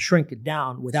models and shrink it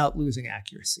down without losing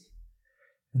accuracy.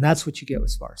 And that's what you get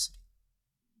with sparsity.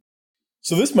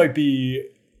 So this might be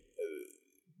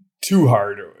too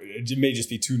hard, or it may just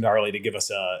be too gnarly to give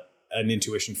us an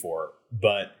intuition for.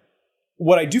 But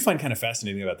what I do find kind of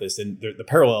fascinating about this, and the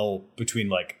parallel between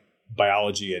like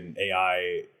biology and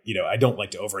AI, I don't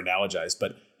like to over-analogize,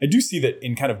 but I do see that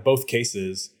in kind of both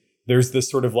cases, there's this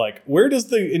sort of like, where does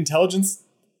the intelligence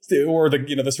or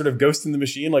the sort of ghost in the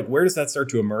machine, like where does that start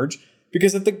to emerge?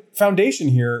 Because at the foundation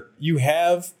here, you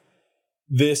have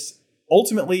this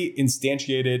ultimately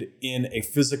instantiated in a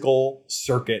physical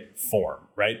circuit form,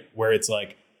 right? Where it's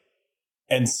like,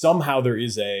 and somehow there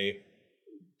is a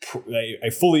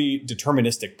fully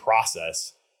deterministic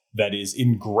process that is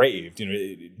engraved,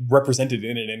 represented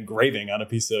in an engraving on a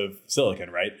piece of silicon,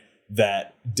 right?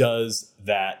 That does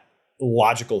that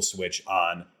logical switch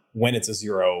on when it's a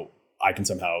 0, I can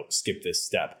somehow skip this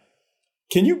step.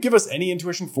 Can you give us any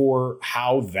intuition for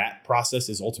how that process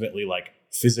is ultimately like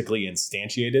physically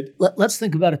instantiated? Let's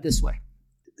think about it this way.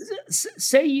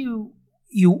 Say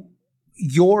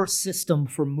your system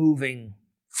for moving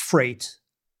freight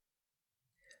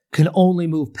can only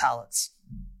move pallets.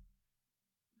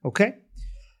 Okay?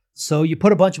 So you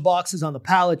put a bunch of boxes on the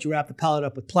pallet, you wrap the pallet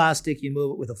up with plastic, you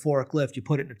move it with a forklift, you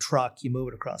put it in a truck, you move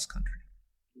it across country.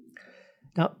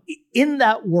 Now, in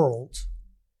that world,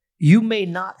 you may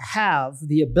not have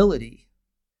the ability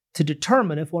to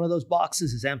determine if one of those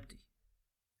boxes is empty.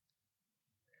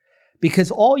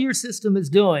 Because all your system is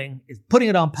doing is putting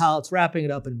it on pallets, wrapping it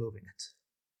up, and moving it.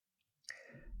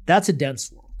 That's a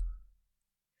dense world.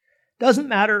 Doesn't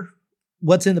matter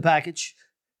what's in the package.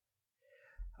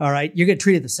 All right, you're going to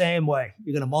treat it the same way.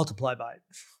 You're going to multiply by it.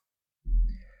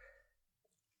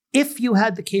 If you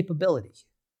had the capability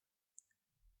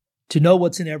to know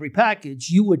what's in every package,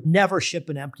 you would never ship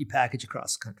an empty package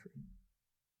across the country.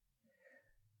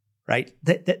 Right?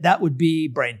 That would be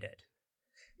brain dead.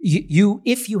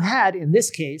 If you had, in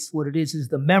this case, what it is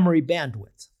the memory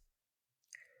bandwidth.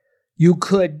 You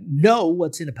could know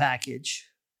what's in a package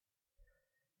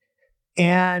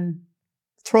and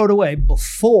throw it away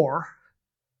before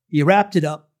you wrapped it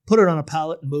up, put it on a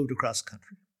pallet, and moved across the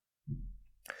country.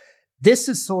 This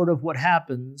is sort of what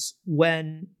happens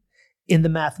when, in the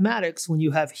mathematics, when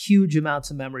you have huge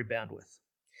amounts of memory bandwidth.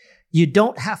 You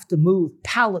don't have to move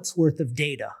pallets worth of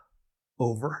data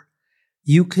over.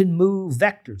 You can move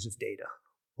vectors of data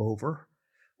over,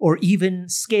 or even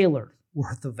scalar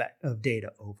worth of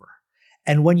data over.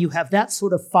 And when you have that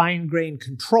sort of fine-grained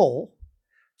control,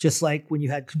 just like when you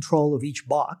had control of each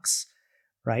box,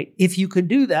 right? If you can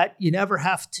do that, you never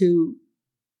have to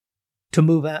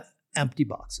move empty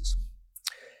boxes.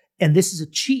 And this is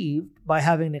achieved by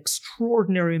having an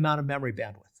extraordinary amount of memory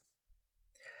bandwidth,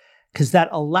 because that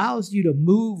allows you to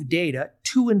move data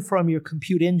to and from your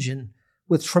compute engine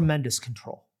with tremendous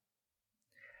control.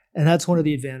 And that's one of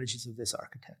the advantages of this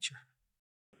architecture.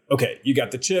 Okay, you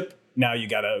got the chip. Now you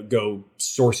got to go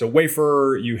source a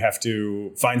wafer. You have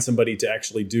to find somebody to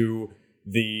actually do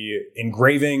the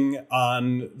engraving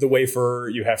on the wafer.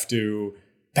 You have to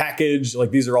package.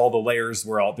 Like, these are all the layers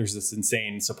where there's this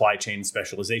insane supply chain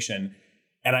specialization.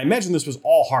 And I imagine this was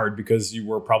all hard because you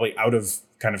were probably out of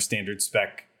kind of standard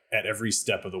spec at every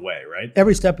step of the way, right?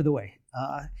 Every step of the way.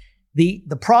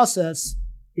 The process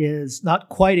is not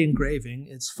quite engraving,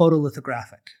 it's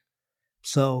photolithographic.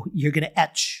 So you're going to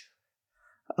etch,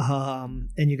 and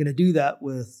you're going to do that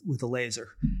with a laser.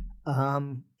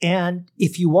 And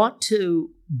if you want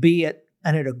to be at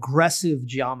an aggressive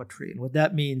geometry, and what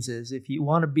that means is if you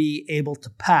want to be able to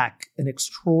pack an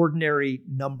extraordinary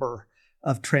number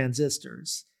of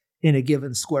transistors in a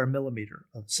given square millimeter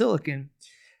of silicon,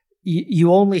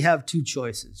 you only have two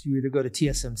choices. You either go to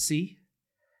TSMC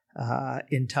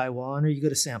in Taiwan, or you go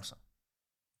to Samsung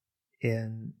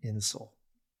in Seoul.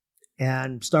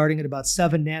 And starting at about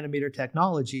 7 nanometer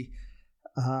technology,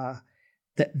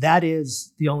 that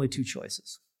is the only two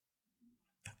choices.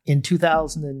 In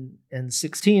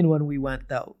 2016, when we went,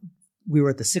 we were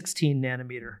at the 16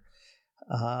 nanometer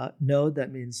node.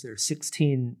 That means there's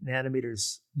 16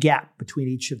 nanometers gap between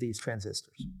each of these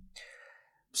transistors.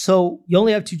 So you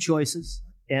only have two choices.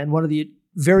 And one of the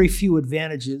very few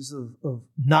advantages of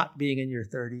not being in your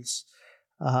 30s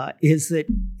is that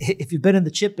if you've been in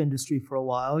the chip industry for a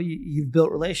while, you've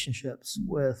built relationships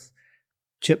with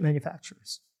chip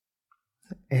manufacturers.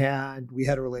 And we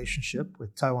had a relationship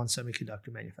with Taiwan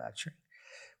Semiconductor Manufacturing.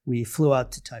 We flew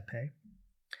out to Taipei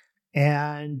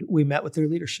and we met with their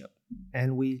leadership.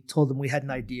 And we told them we had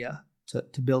an idea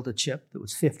to build a chip that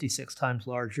was 56 times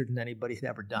larger than anybody had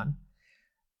ever done.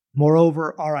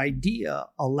 Moreover, our idea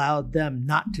allowed them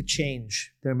not to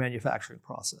change their manufacturing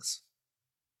process,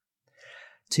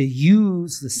 to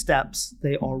use the steps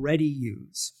they already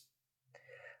use,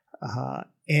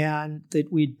 and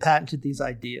that we'd patented these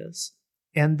ideas,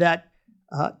 and that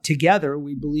together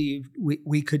we believed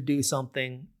we could do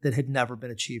something that had never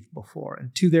been achieved before.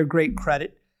 And to their great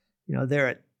credit, they're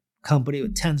a company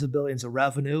with tens of billions of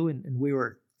revenue, and we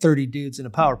were 30 dudes in a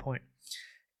PowerPoint.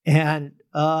 And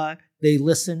they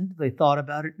listened, they thought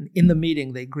about it, and in the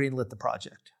meeting, they greenlit the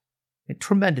project. And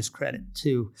tremendous credit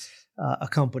to a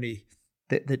company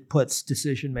that puts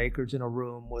decision makers in a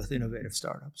room with innovative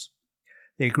startups.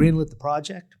 They greenlit the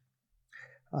project.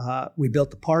 We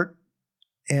built the part,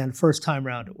 and first time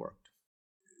around, it worked.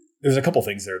 There's a couple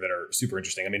things there that are super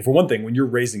interesting. I mean, for one thing, when you're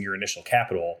raising your initial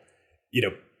capital,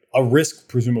 a risk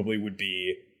presumably would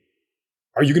be,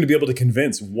 are you going to be able to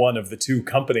convince one of the two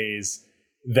companies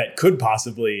that could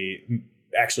possibly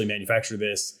actually manufacture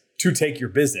this to take your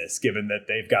business, given that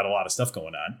they've got a lot of stuff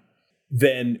going on?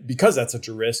 Then because that's such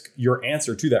a risk, your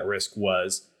answer to that risk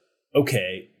was,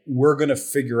 okay, we're going to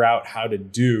figure out how to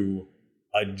do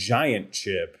a giant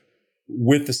chip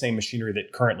with the same machinery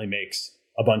that currently makes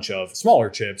a bunch of smaller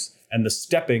chips. And the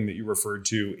stepping that you referred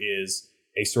to is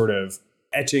a sort of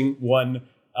etching one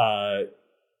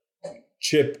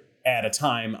chip at a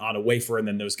time on a wafer, and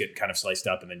then those get kind of sliced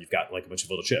up, and then you've got like a bunch of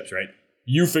little chips, right?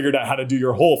 You figured out how to do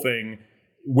your whole thing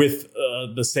with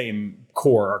the same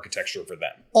core architecture for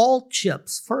them. All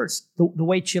chips, first, the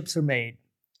way chips are made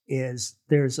is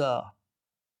there's a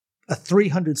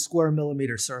 300 square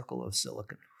millimeter circle of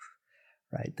silicon,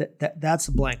 right? That's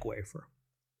a blank wafer.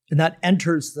 And that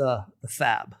enters the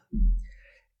fab.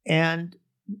 And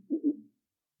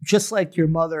just like your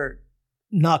mother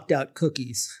knocked out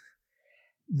cookies,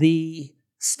 the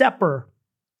stepper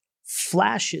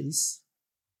flashes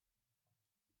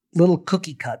little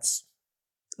cookie cuts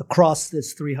across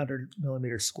this 300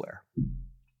 millimeter square.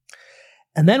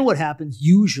 And then what happens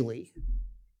usually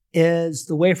is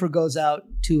the wafer goes out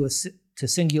to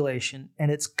singulation,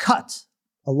 and it's cut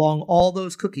along all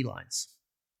those cookie lines.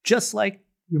 Just like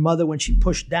your mother, when she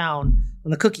pushed down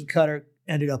on the cookie cutter,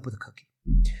 ended up with a cookie,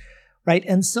 right?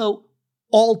 And so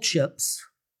all chips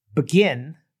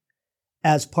begin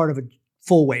as part of a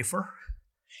full wafer.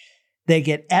 They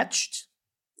get etched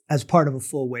as part of a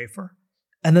full wafer,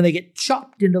 and then they get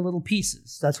chopped into little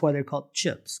pieces. That's why they're called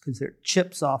chips, because they're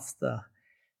chips off the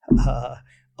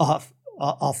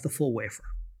full wafer.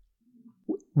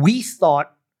 We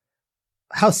thought,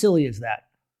 how silly is that?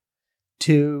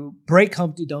 To break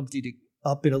Humpty Dumpty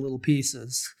up into little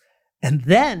pieces and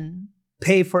then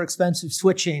pay for expensive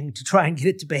switching to try and get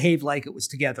it to behave like it was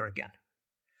together again.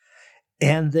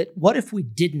 And that what if we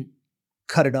didn't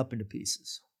cut it up into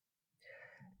pieces?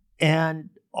 And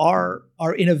our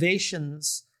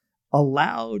innovations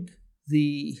allowed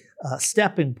the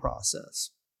stepping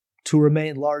process to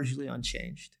remain largely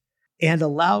unchanged and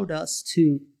allowed us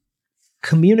to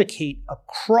communicate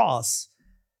across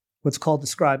what's called the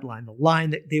scribe line, the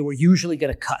line that they were usually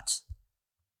going to cut,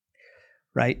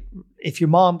 right? If your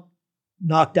mom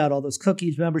knocked out all those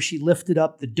cookies, remember she lifted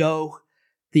up the dough,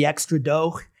 the extra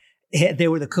dough, and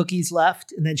there were the cookies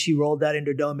left, and then she rolled that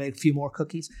into dough and made a few more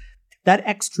cookies. That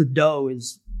extra dough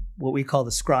is what we call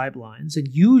the scribe lines, and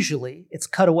usually it's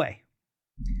cut away.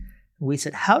 We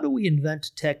said, how do we invent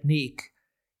a technique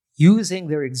using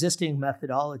their existing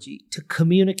methodology to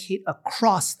communicate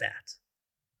across that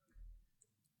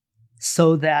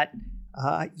so that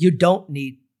you don't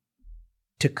need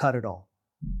to cut it all?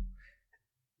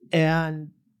 And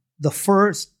the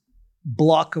first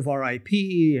block of our IP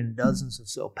and dozens of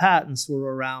so patents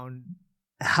were around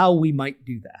how we might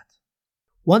do that.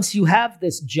 Once you have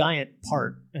this giant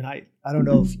part, and I don't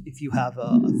know if you have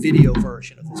a video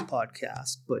version of this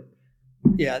podcast, but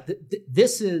yeah,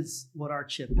 this is what our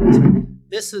chip is.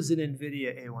 This is an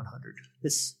NVIDIA A100.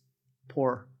 This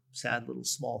poor, sad little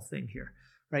small thing here,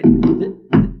 right?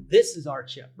 This is our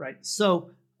chip, right?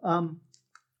 So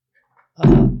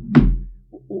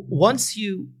once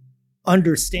you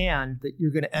understand that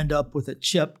you're going to end up with a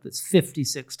chip that's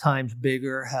 56 times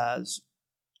bigger, has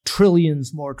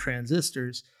trillions more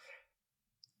transistors,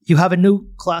 you have a new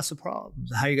class of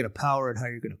problems. How you're going to power it, how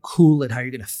you're going to cool it, how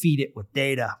you're going to feed it with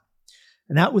data.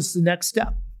 And that was the next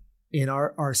step in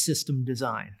our system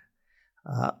design.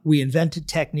 We invented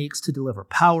techniques to deliver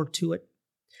power to it.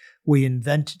 We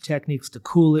invented techniques to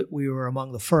cool it. We were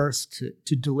among the first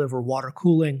to deliver water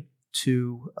cooling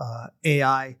to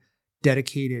AI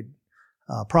dedicated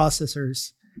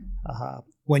processors.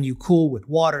 When you cool with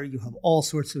water, you have all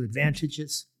sorts of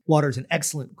advantages. Water is an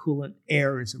excellent coolant.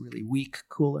 Air is a really weak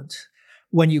coolant.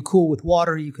 When you cool with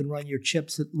water, you can run your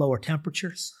chips at lower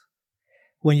temperatures.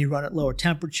 When you run at lower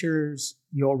temperatures,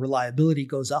 your reliability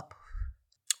goes up.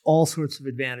 All sorts of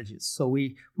advantages. So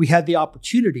we had the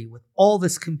opportunity with all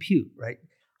this compute, right?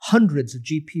 Hundreds of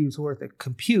GPUs worth of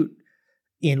compute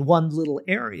in one little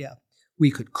area.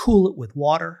 We could cool it with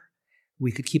water.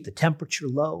 We could keep the temperature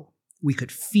low. We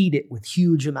could feed it with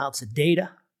huge amounts of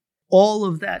data. All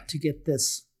of that to get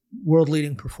this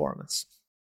world-leading performance.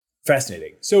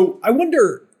 Fascinating. So I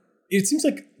wonder, it seems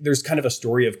like there's kind of a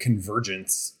story of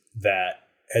convergence that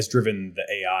has driven the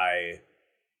AI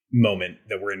moment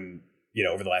that we're in,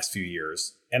 over the last few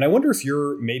years. And I wonder if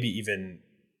you're maybe even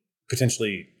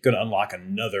potentially going to unlock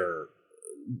another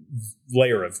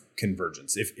layer of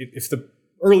convergence. If the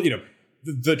early,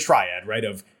 the triad, right,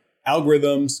 of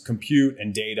algorithms, compute,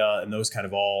 and data, and those kind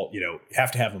of all,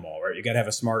 have to have them all, right? You got to have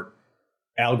a smart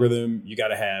algorithm. You got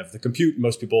to have the compute.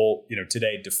 Most people,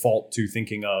 today default to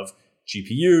thinking of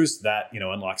GPUs. That,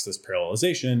 unlocks this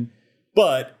parallelization.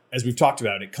 But as we've talked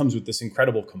about, it comes with this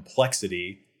incredible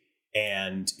complexity.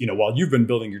 And, while you've been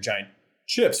building your giant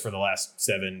chips for the last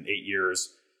 7-8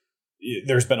 years,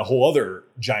 there's been a whole other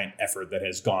giant effort that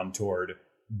has gone toward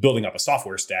building up a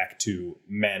software stack to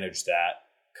manage that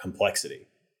complexity.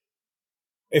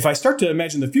 If I start to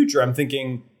imagine the future, I'm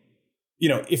thinking,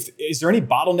 is there any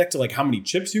bottleneck to like how many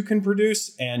chips you can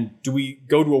produce? And do we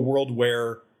go to a world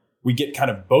where we get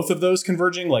kind of both of those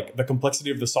converging, like the complexity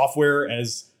of the software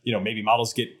as, maybe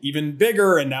models get even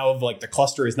bigger and now like the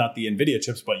cluster is not the NVIDIA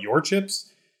chips, but your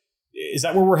chips? Is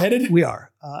that where we're headed? We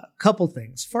are. A couple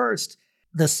things. First,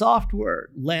 the software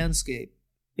landscape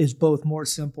is both more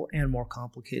simple and more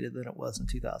complicated than it was in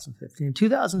 2015. In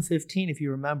 2015, if you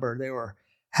remember, there were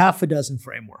half a dozen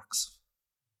frameworks,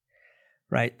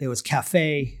 right? There was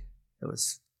Caffe, there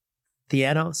was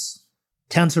Theanos,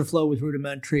 TensorFlow was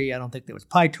rudimentary. I don't think there was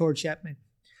PyTorch yet.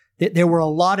 There were a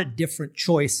lot of different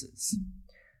choices.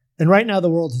 And right now the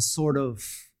world has sort of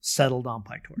settled on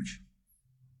PyTorch,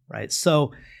 right?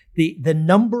 So the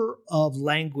number of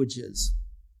languages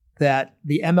that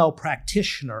the ML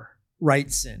practitioner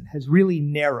writes in has really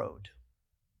narrowed.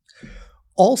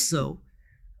 Also,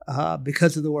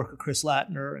 because of the work of Chris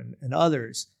Latner and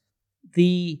others,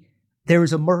 there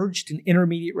is emerged an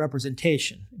intermediate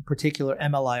representation, in particular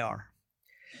MLIR,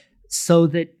 so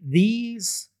that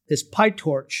this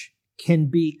PyTorch can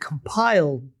be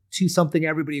compiled to something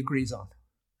everybody agrees on.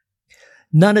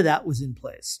 None of that was in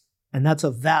place, and that's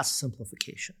a vast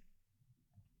simplification.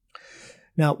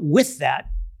 Now, with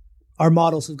that, our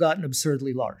models have gotten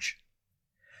absurdly large,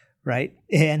 right?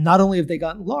 And not only have they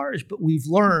gotten large, but we've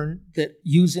learned that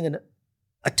using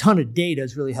a ton of data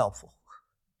is really helpful.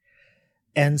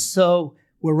 And so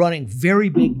we're running very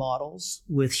big models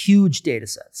with huge data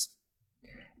sets.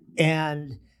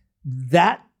 And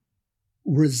that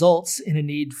results in a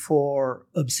need for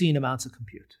obscene amounts of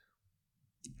compute.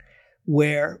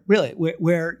 Where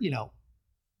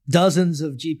dozens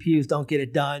of GPUs don't get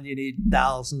it done, you need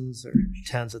thousands or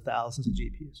tens of thousands of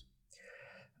GPUs.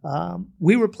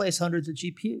 We replace hundreds of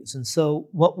GPUs. And so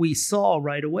what we saw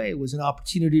right away was an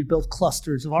opportunity to build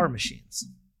clusters of our machines.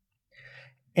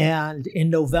 And in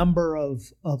November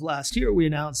of last year, we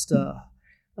announced a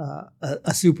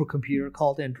supercomputer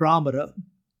called Andromeda,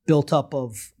 built up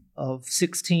of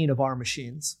 16 of our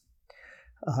machines.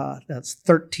 That's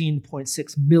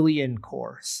 13.6 million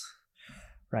cores,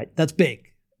 right? That's big.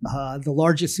 The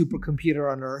largest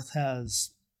supercomputer on Earth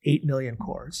has 8 million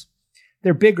cores.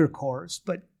 They're bigger cores,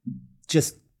 but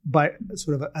just by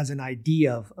sort of as an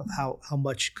idea of how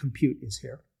much compute is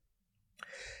here.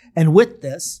 And with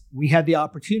this, we had the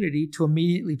opportunity to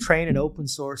immediately train and open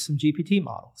source some GPT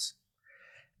models.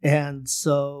 And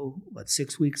so,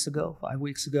 5 weeks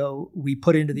ago, we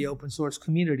put into the open source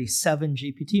community 7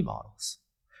 GPT models,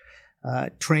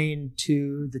 trained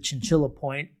to the chinchilla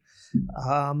point.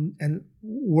 And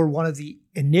we're one of the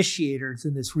initiators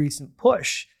in this recent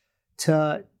push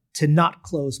to not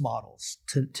close models,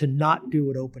 to not do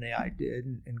what OpenAI did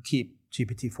and keep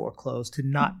GPT-4 closed, to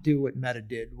not do what Meta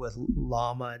did with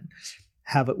Llama and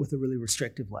have it with a really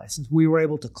restrictive license. We were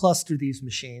able to cluster these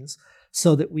machines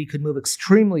so that we could move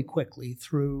extremely quickly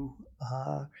through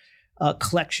a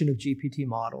collection of GPT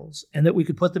models, and that we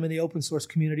could put them in the open source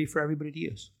community for everybody to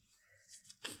use.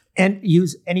 And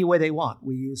use any way they want.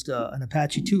 We used an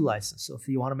Apache 2 license, so if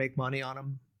you want to make money on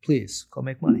them, please go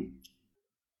make money.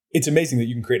 It's amazing that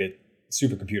you can create a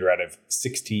supercomputer out of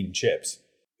 16 chips.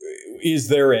 Is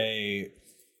there a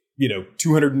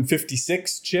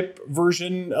 256 chip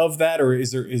version of that, or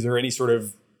is there any sort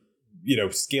of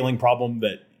scaling problem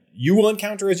that you will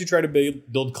encounter as you try to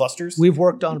build clusters? We've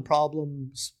worked on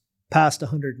problems past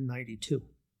 192.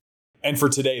 And for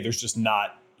today, there's just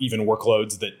not even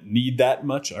workloads that need that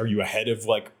much. Are you ahead of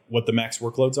what the max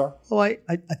workloads are? Well,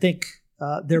 I think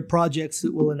there are projects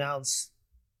that we'll announce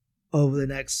over the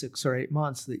next 6 or 8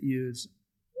 months that use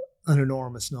an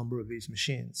enormous number of these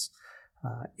machines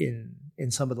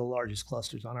in some of the largest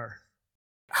clusters on Earth.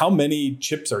 How many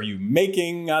chips are you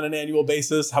making on an annual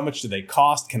basis? How much do they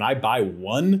cost? Can I buy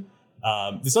one?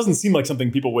 This doesn't seem like something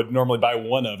people would normally buy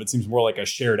one of. It seems more like a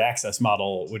shared access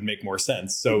model would make more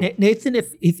sense. So, Nathan,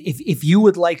 if you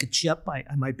would like a chip, I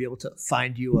might be able to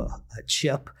find you a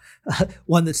chip,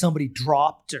 one that somebody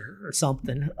dropped or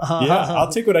something.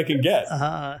 I'll take what I can get.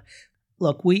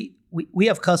 Look, we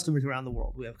have customers around the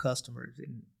world. We have customers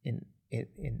in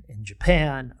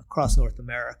Japan, across North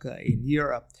America, in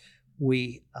Europe.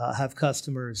 We have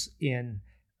customers in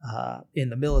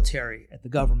the military, at the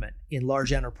government, in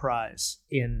large enterprise,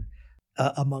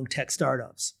 among tech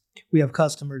startups. We have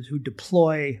customers who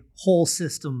deploy whole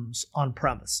systems on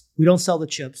premise. We don't sell the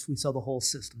chips; we sell the whole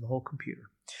system, the whole computer,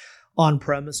 on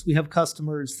premise. We have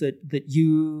customers that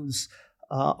use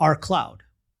our cloud,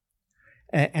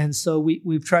 and so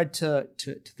we've tried to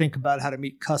think about how to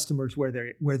meet customers where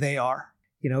they are.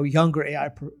 Younger AI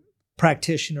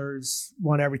practitioners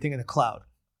want everything in the cloud.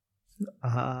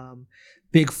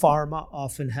 Big pharma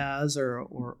often has,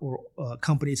 or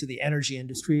companies in the energy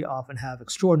industry often have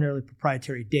extraordinarily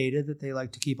proprietary data that they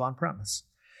like to keep on premise.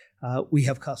 We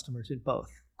have customers in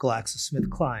both.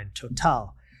 GlaxoSmithKline,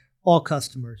 Total, all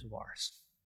customers of ours.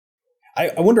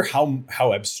 I wonder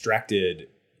how abstracted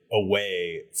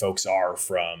away folks are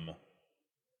from,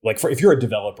 if you're a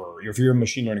developer, or if you're a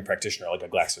machine learning practitioner like a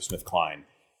GlaxoSmithKline,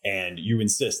 and you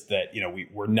insist that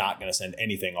we're not going to send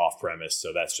anything off premise,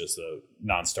 so that's just a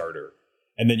non-starter.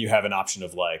 And then you have an option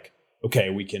of okay,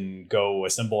 we can go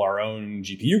assemble our own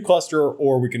GPU cluster,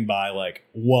 or we can buy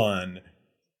one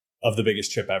of the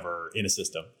biggest chip ever in a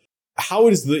system. How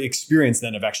is the experience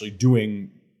then of actually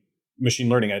doing machine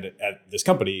learning at this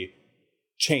company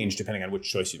change depending on which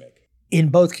choice you make? In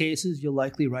both cases, you'll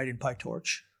likely write in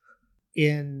PyTorch.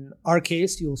 In our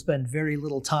case, you'll spend very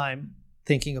little time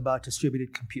thinking about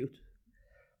distributed compute.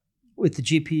 With the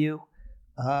GPU,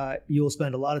 you will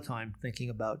spend a lot of time thinking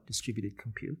about distributed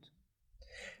compute.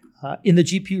 In the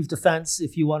GPU's defense,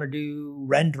 if you want to do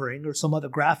rendering or some other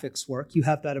graphics work, you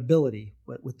have that ability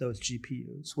with those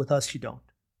GPUs. With us, you don't.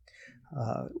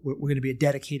 We're going to be a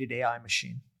dedicated AI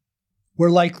machine.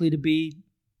 We're likely to be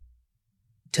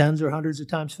tens or hundreds of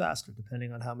times faster,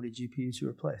 depending on how many GPUs you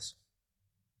replace.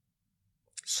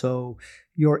 So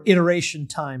your iteration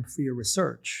time for your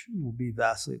research will be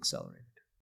vastly accelerated.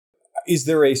 Is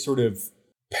there a sort of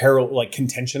parallel, like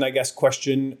contention, I guess,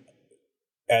 question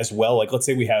as well? Like, let's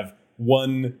say we have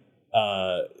one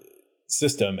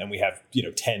system and we have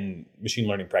 10 machine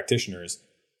learning practitioners.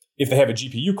 If they have a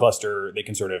GPU cluster, they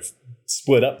can sort of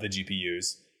split up the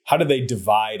GPUs. How do they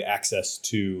divide access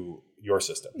to your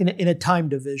system? In a time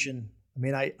division, I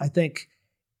mean, I think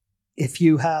if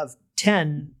you have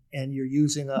 10 and you're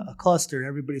using a cluster,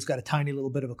 everybody's got a tiny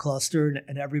little bit of a cluster,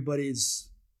 and everybody's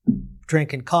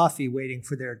drinking coffee waiting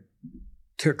for their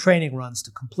training runs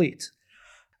to complete.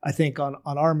 I think on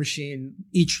our machine,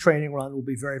 each training run will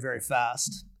be very, very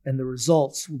fast, and the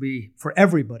results will be, for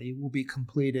everybody, will be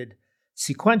completed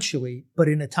sequentially, but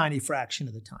in a tiny fraction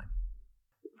of the time.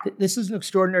 This is an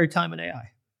extraordinary time in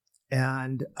AI.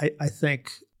 And I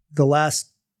think the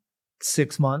last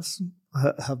 6 months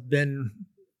have been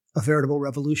a veritable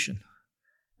revolution.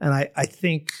 And I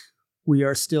think we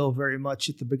are still very much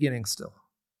at the beginning still.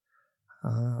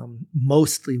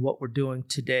 Mostly what we're doing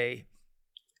today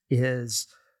is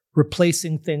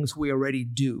replacing things we already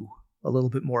do a little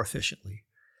bit more efficiently,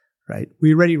 right?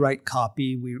 We already write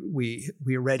copy. We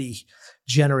already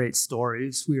generate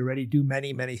stories. We already do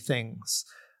many, many things.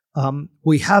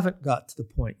 We haven't got to the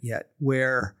point yet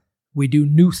where we do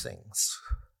new things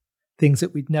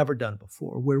that we'd never done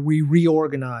before, where we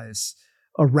reorganize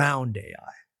around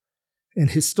AI. And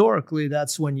historically,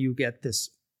 that's when you get this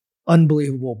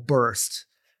unbelievable burst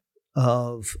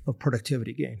of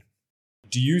productivity gain.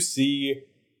 Do you see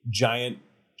giant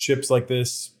chips like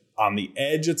this on the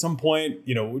edge at some point?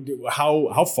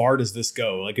 How far does this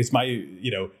go? Like, is my,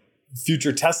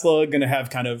 future Tesla going to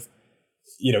have kind of,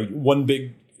 one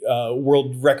big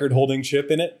world record holding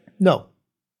chip in it? No.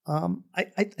 I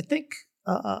think,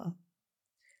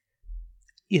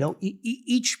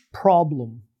 each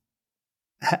problem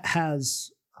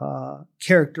has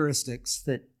characteristics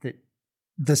that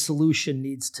the solution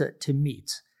needs to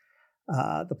meet.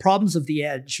 The problems of the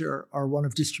edge are one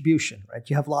of distribution, right?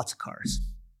 You have lots of cars.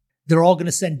 They're all going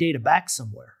to send data back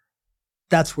somewhere.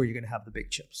 That's where you're going to have the big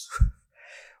chips,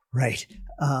 right?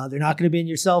 They're not going to be in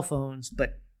your cell phones,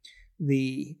 but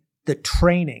the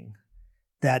training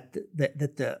that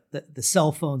the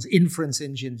cell phones inference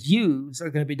engines use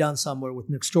are going to be done somewhere with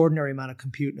an extraordinary amount of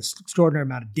compute and an extraordinary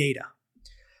amount of data.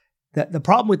 The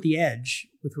problem with the edge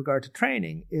with regard to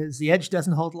training is the edge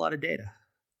doesn't hold a lot of data.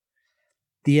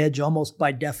 The edge almost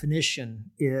by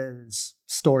definition is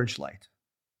storage light.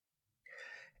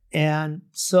 And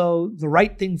so the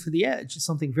right thing for the edge is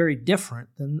something very different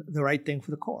than the right thing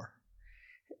for the core.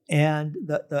 And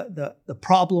the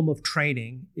problem of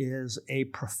training is a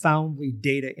profoundly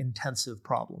data-intensive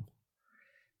problem,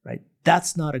 right?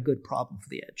 That's not a good problem for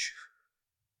the edge.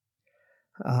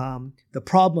 The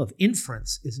problem of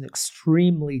inference is an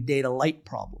extremely data-light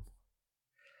problem,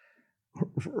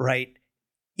 right?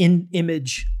 In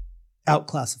image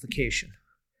outclassification,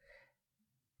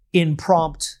 in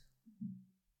prompt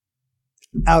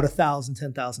out 1,000,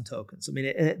 10,000 tokens. I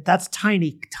mean, that's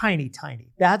tiny, tiny,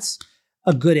 tiny. That's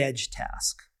a good edge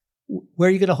task. Where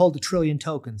are you going to hold 1 trillion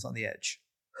tokens on the edge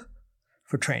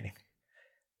for training,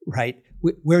 right?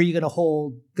 Where are you going to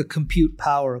hold the compute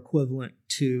power equivalent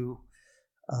to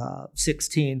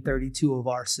 16, 32 of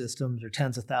our systems or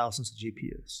tens of thousands of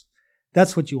GPUs?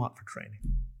 That's what you want for training.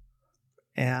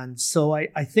 And so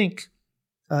I think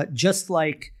just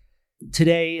like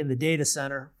today in the data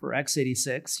center for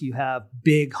x86, you have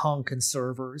big honking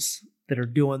servers that are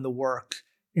doing the work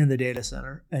in the data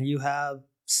center, and you have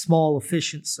small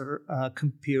efficient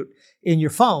compute in your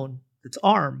phone that's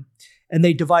ARM, and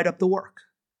they divide up the work,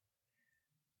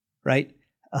 right?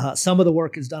 Some of the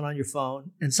work is done on your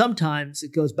phone, and sometimes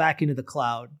it goes back into the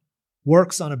cloud,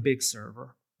 works on a big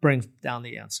server, brings down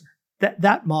the answer.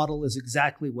 That model is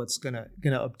exactly what's gonna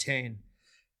obtain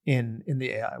in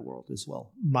the AI world as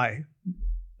well.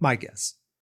 My guess.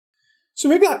 So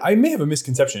maybe I may have a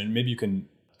misconception. Maybe you can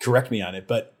correct me on it.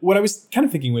 But what I was kind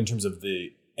of thinking in terms of the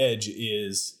edge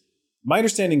is, my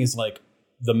understanding is like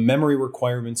the memory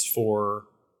requirements for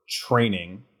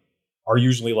training are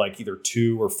usually like either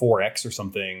 2 or 4x or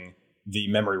something the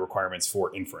memory requirements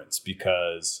for inference,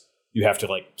 because you have to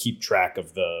like keep track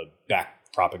of the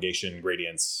back propagation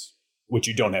gradients, which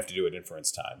you don't have to do at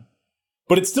inference time.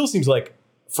 But it still seems like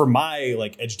for my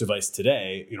like edge device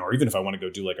today, or even if I want to go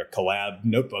do like a Collab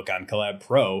notebook on Collab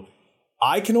Pro,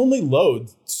 I can only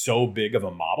load so big of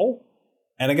a model.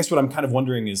 And I guess what I'm kind of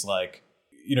wondering is like,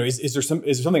 is there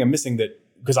something I'm missing that,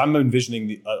 because I'm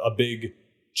envisioning a big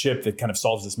chip that kind of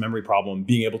solves this memory problem,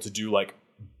 being able to do like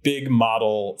big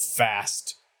model,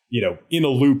 fast, in a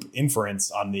loop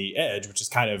inference on the edge, which is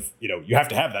kind of, you have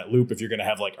to have that loop if you're going to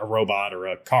have like a robot or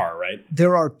a car, right?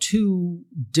 There are two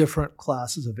different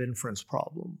classes of inference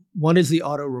problem. One is the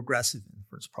autoregressive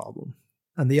inference problem,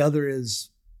 and the other is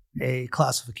a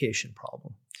classification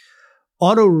problem.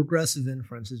 Autoregressive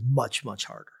inference is much, much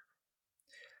harder.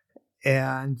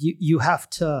 And you have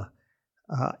to,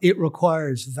 it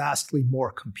requires vastly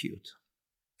more compute.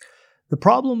 The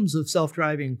problems of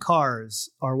self-driving cars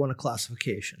are one of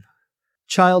classification.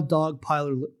 Child, dog,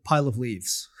 pile of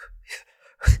leaves.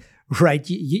 Right?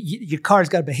 Your car's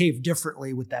got to behave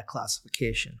differently with that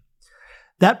classification.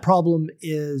 That problem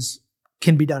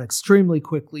can be done extremely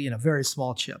quickly in a very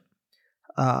small chip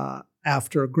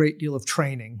after a great deal of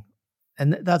training.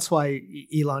 And that's why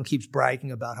Elon keeps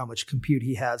bragging about how much compute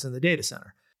he has in the data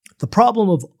center. The problem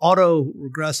of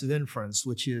autoregressive inference,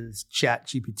 which is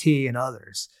ChatGPT and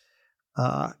others,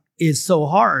 is so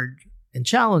hard and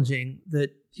challenging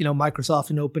that Microsoft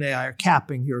and OpenAI are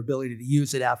capping your ability to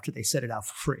use it after they set it out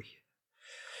for free,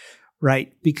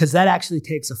 right? Because that actually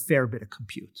takes a fair bit of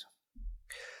compute.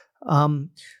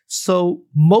 So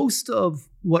most of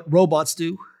what robots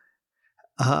do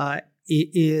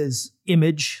is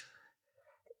image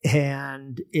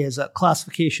and is a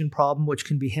classification problem which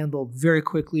can be handled very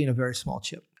quickly in a very small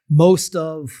chip. Most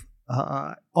of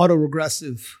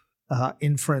autoregressive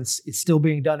inference is still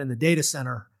being done in the data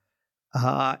center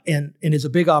and is a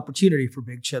big opportunity for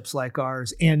big chips like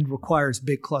ours and requires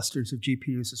big clusters of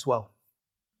GPUs as well.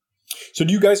 So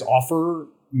do you guys offer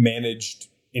managed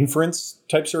inference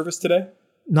type service today?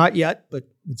 Not yet, but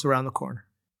it's around the corner.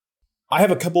 I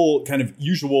have a couple kind of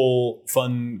usual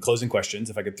fun closing questions,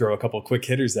 if I could throw a couple quick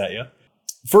hitters at you.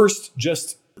 First,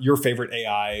 just your favorite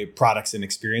AI products and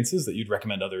experiences that you'd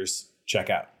recommend others check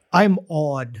out. I'm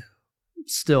awed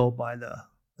still by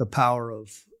the power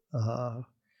of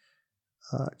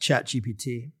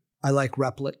ChatGPT. I like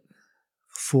Replit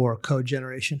for code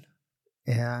generation,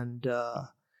 and the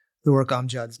work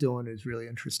Amjad's doing is really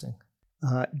interesting.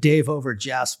 Dave over at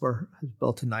Jasper has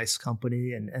built a nice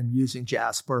company, and using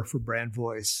Jasper for brand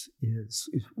voice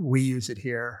we use it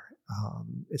here.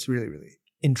 It's really, really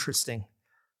interesting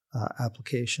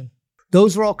application.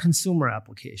 Those are all consumer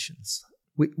applications.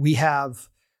 We have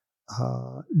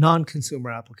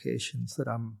non-consumer applications that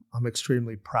I'm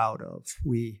extremely proud of.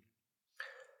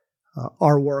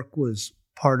 Our work was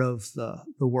part of the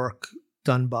work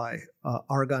done by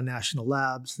Argonne National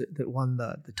Labs that won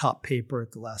the top paper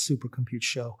at the last Supercompute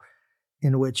show,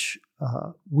 in which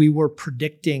we were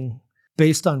predicting,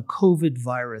 based on COVID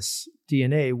virus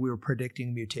DNA, we were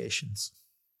predicting mutations.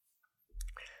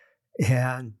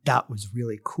 And that was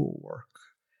really cool work,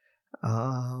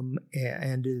 and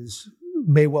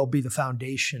may well be the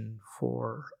foundation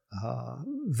for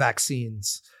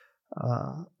vaccines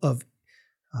that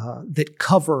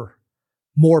cover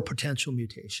more potential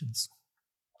mutations.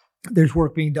 There's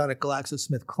work being done at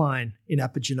GlaxoSmithKline in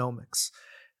epigenomics.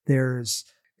 There's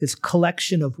this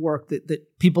collection of work that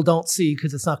people don't see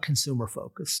because it's not consumer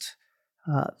focused,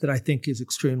 that I think is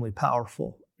extremely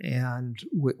powerful and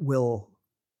will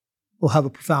have a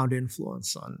profound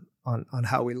influence on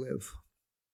how we live.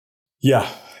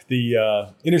 Yeah,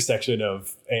 the intersection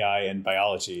of AI and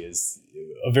biology is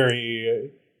a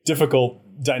very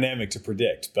difficult dynamic to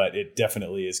predict, but it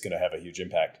definitely is going to have a huge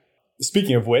impact.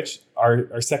 Speaking of which,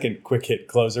 our second quick hit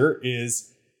closer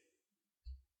is,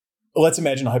 let's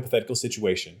imagine a hypothetical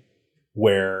situation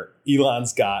where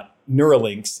Elon's got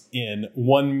Neuralinks in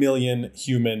 1 million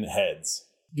human heads.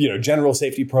 General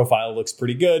safety profile looks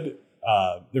pretty good.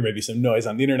 There may be some noise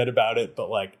on the internet about it, but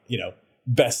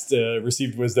best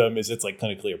received wisdom is it's like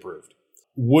clinically approved.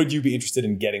 Would you be interested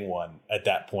in getting one at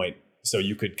that point so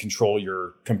you could control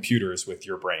your computers with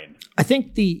your brain? I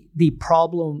think the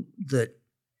problem that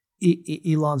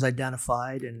Elon's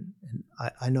identified, and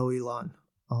I know Elon,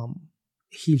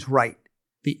 he's right.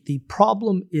 The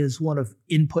problem is one of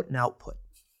input and output.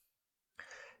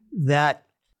 That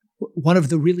one of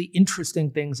the really interesting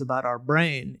things about our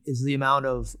brain is the amount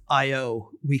of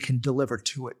I/O we can deliver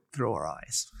to it through our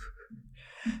eyes.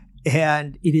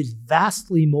 And it is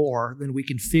vastly more than we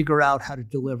can figure out how to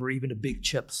deliver even to big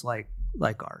chips like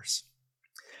ours.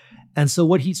 And so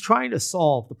what he's trying to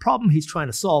solve, the problem he's trying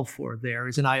to solve for there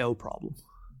is an I/O problem.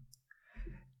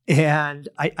 And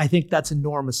I think that's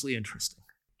enormously interesting.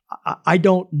 I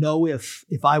don't know if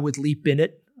I would leap in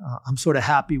it. I'm sort of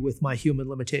happy with my human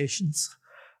limitations.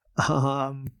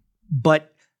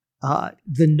 But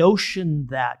the notion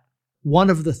that one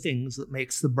of the things that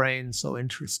makes the brain so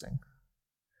interesting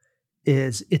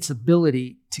is its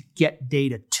ability to get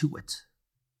data to it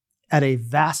at a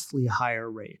vastly higher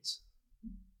rate.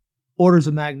 Orders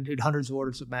of magnitude, hundreds of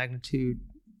orders of magnitude,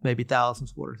 maybe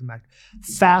thousands of orders of magnitude,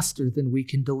 faster than we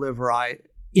can deliver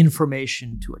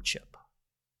information to a chip.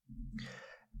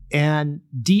 And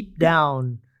deep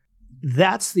down,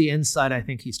 that's the insight I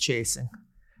think he's chasing.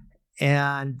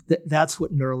 And that's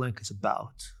what Neuralink is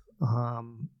about.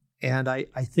 And I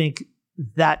think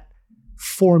that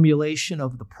formulation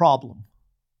of the problem,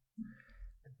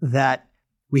 that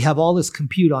we have all this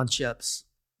compute on chips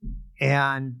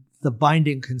and the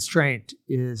binding constraint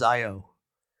is I/O.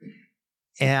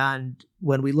 And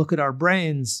when we look at our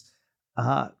brains,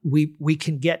 we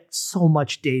can get so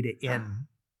much data in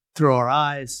through our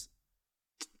eyes,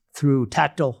 through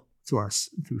tactile,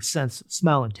 through sense of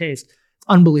smell and taste. It's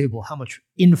unbelievable how much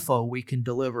info we can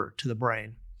deliver to the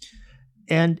brain.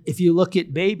 And if you look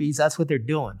at babies, that's what they're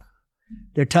doing.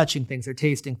 They're touching things, they're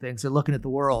tasting things, they're looking at the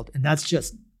world, and that's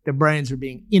just their brains are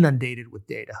being inundated with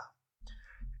data.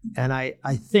 And I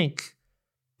think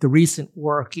the recent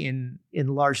work in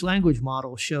large language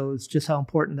models shows just how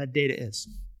important that data is.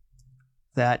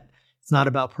 That it's not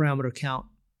about parameter count,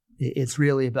 it's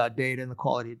really about data and the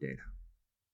quality of data.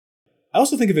 I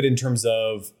also think of it in terms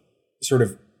of sort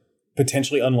of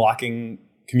potentially unlocking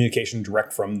communication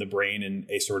direct from the brain in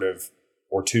a sort of,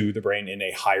 or to the brain in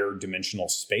a higher dimensional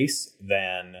space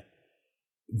than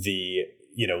the,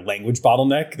 language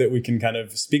bottleneck that we can kind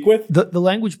of speak with. The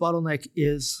language bottleneck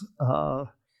is a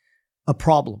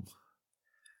problem,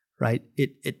 right?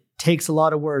 It takes a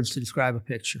lot of words to describe a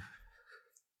picture,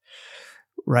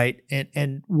 right?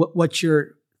 And what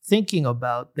you're thinking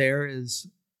about there is,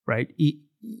 right,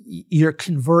 you're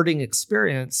converting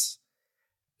experience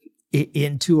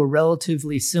into a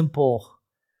relatively simple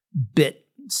bit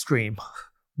stream,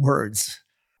 words,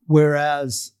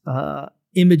 whereas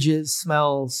images,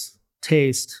 smells,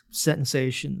 taste,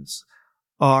 sensations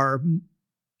are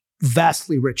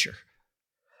vastly richer.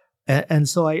 And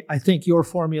so I think your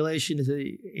formulation is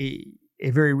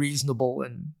a very reasonable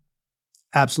and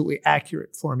absolutely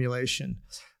accurate formulation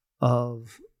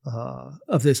of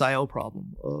this I/O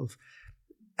problem, of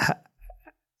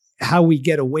how we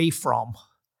get away from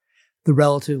the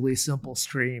relatively simple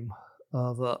stream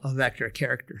of vector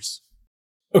characters.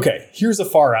 Okay, here's a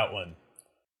far out one.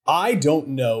 I don't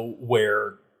know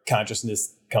where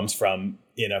consciousness comes from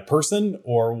in a person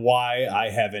or why I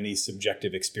have any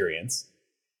subjective experience.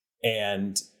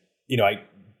 And, I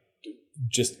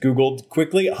just Googled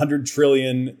quickly 100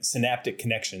 trillion synaptic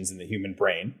connections in the human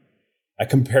brain. I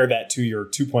compare that to your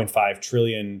 2.5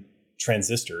 trillion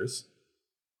transistors.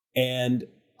 And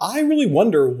I really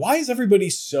wonder, why is everybody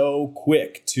so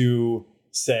quick to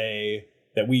say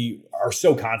that we are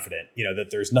so confident, that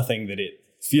there's nothing that it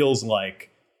feels like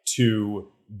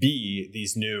to be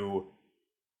these new,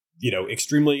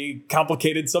 extremely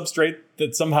complicated substrate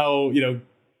that somehow,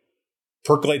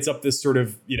 percolates up this sort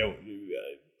of,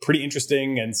 pretty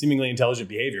interesting and seemingly intelligent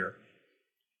behavior.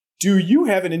 Do you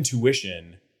have an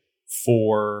intuition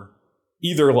for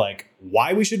either like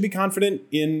why we should be confident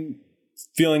in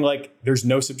feeling like there's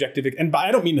no subjective, and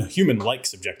I don't mean a human-like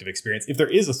subjective experience. If there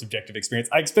is a subjective experience,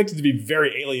 I expect it to be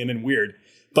very alien and weird,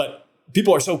 but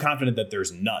people are so confident that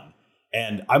there's none.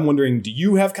 And I'm wondering, do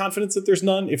you have confidence that there's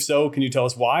none? If so, can you tell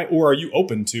us why? Or are you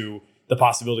open to the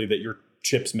possibility that your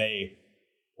chips may,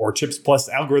 or chips plus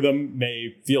algorithm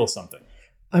may feel something?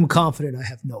 I'm confident I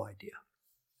have no idea.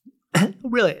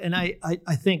 Really, and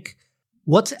I think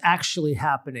what's actually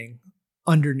happening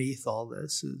underneath all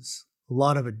this is a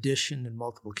lot of addition and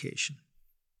multiplication,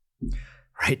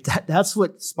 right? That's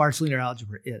what sparse linear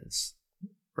algebra is,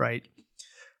 right?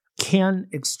 Can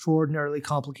extraordinarily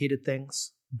complicated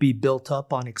things be built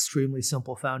up on extremely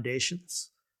simple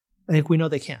foundations? I think we know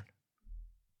they can.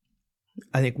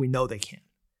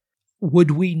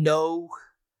 Would we know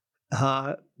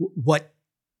what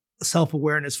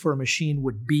self-awareness for a machine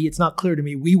would be? It's not clear to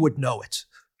me we would know it.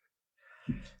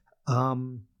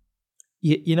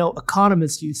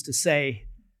 Economists used to say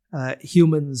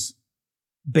humans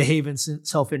behave in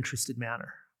self-interested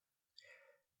manner.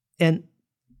 And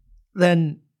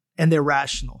they're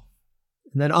rational.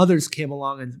 And then others came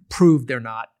along and proved they're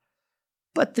not.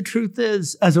 But the truth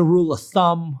is, as a rule of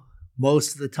thumb,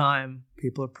 most of the time,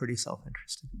 people are pretty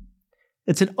self-interested.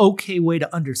 It's an okay way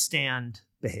to understand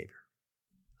behavior.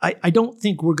 I don't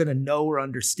think we're going to know or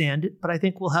understand it, but I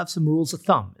think we'll have some rules of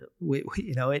thumb.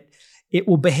 It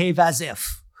will behave as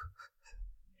if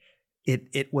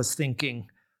it was thinking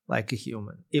like a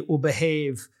human. It will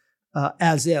behave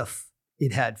as if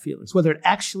it had feelings. Whether it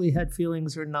actually had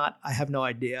feelings or not, I have no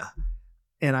idea.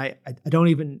 And I don't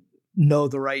even know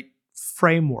the right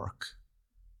framework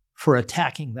for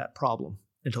attacking that problem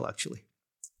intellectually.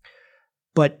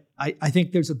 But I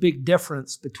think there's a big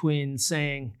difference between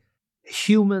saying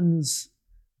humans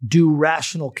do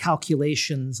rational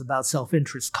calculations about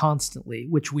self-interest constantly,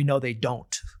 which we know they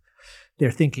don't. Their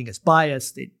thinking is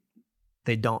biased.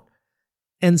 They don't.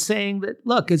 And saying that,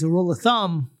 look, as a rule of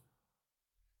thumb,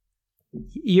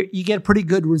 you get a pretty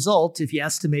good result if you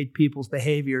estimate people's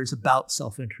behaviors about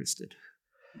self-interested.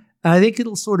 And I think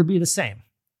it'll sort of be the same,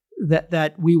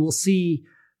 that we will see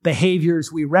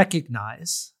behaviors we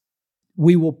recognize.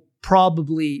 We will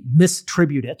probably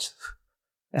misattribute it,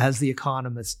 as the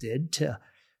economists did,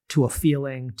 to a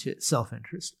feeling, to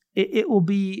self-interest. It will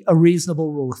be a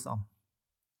reasonable rule of thumb.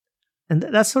 And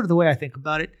that's sort of the way I think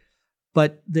about it.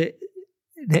 But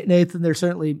Nathan, there's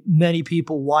certainly many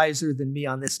people wiser than me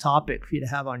on this topic for you to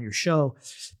have on your show,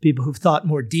 people who've thought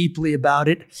more deeply about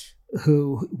it,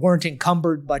 who weren't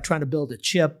encumbered by trying to build a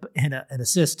chip and a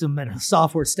system and a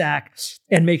software stack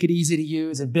and make it easy to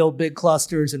use and build big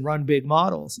clusters and run big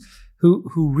models,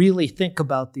 who really think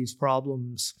about these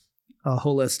problems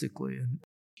holistically.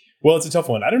 Well, it's a tough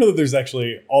one. I don't know that there's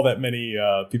actually all that many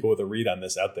people with a read on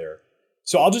this out there.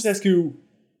 So I'll just ask you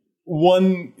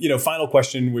one, final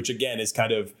question, which again is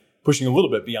kind of pushing a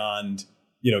little bit beyond,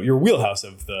 your wheelhouse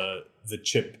of the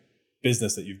chip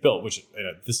business that you've built, which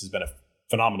this has been a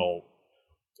phenomenal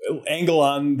angle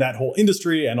on that whole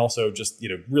industry, and also just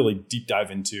really deep dive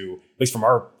into, at least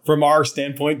from our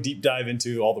standpoint, deep dive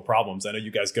into all the problems. I know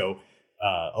you guys go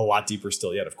a lot deeper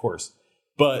still yet, of course,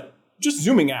 but just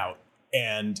zooming out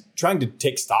and trying to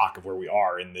take stock of where we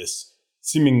are in this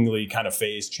seemingly kind of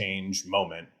phase change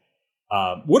moment.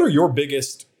 What are your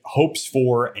biggest hopes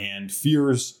for and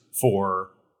fears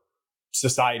for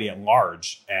society at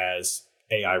large as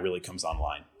AI really comes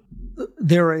online?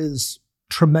 There is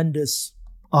tremendous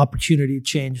opportunity to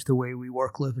change the way we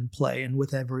work, live, and play. And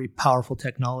with every powerful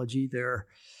technology, there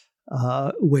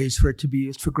are ways for it to be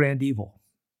used for grand evil.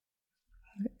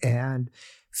 And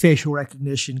facial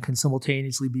recognition can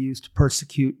simultaneously be used to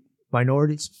persecute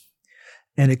minorities,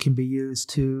 and it can be used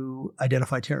to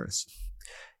identify terrorists.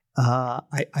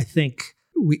 I think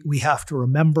we have to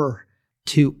remember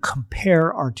to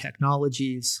compare our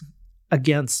technologies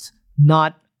against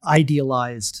not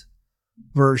idealized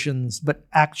versions, but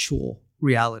actual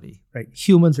reality, right?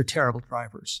 Humans are terrible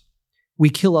drivers. We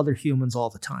kill other humans all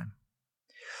the time.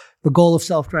 The goal of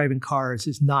self-driving cars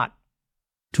is not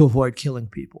to avoid killing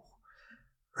people,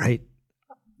 right?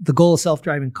 The goal of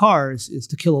self-driving cars is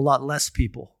to kill a lot less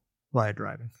people via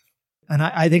driving. And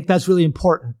I think that's really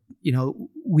important.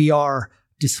 We are,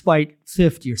 despite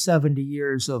 50 or 70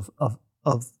 years of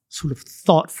sort of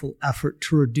thoughtful effort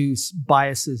to reduce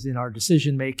biases in our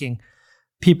decision-making,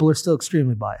 people are still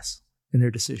extremely biased in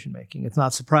their decision-making. It's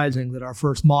not surprising that our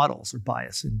first models are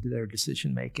biased into their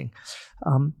decision-making.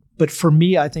 But for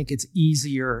me, I think it's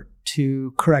easier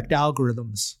to correct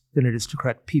algorithms than it is to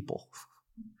correct people.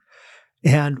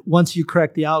 And once you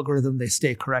correct the algorithm, they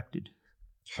stay corrected,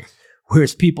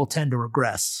 whereas people tend to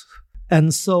regress.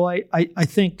 And so I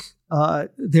think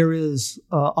there is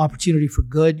opportunity for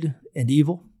good and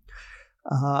evil.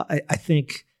 I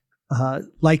think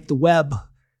like the web,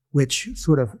 which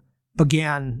sort of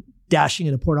began dashing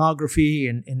into pornography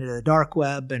and into the dark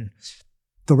web, and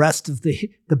the rest of the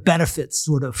benefits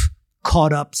sort of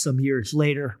caught up some years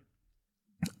later.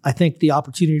 I think the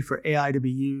opportunity for AI to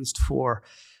be used for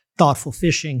thoughtful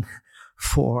phishing,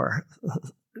 for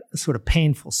sort of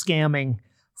painful scamming,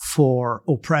 for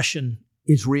oppression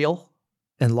is real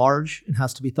and large and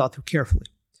has to be thought through carefully.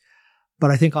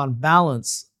 But I think on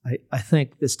balance, I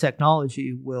think this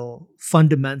technology will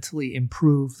fundamentally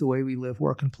improve the way we live,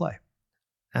 work, and play.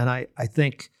 And I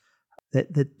think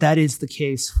that is the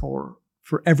case for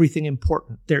everything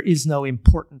important. There is no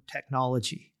important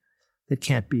technology that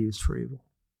can't be used for evil.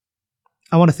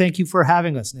 I want to thank you for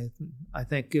having us, Nathan. I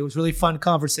think it was a really fun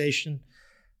conversation.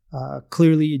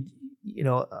 Clearly,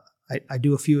 I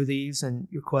do a few of these, and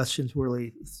your questions were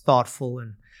really thoughtful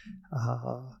and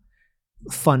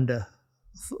fun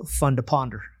to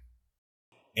ponder.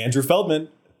 Andrew Feldman,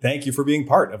 thank you for being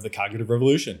part of the Cognitive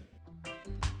Revolution.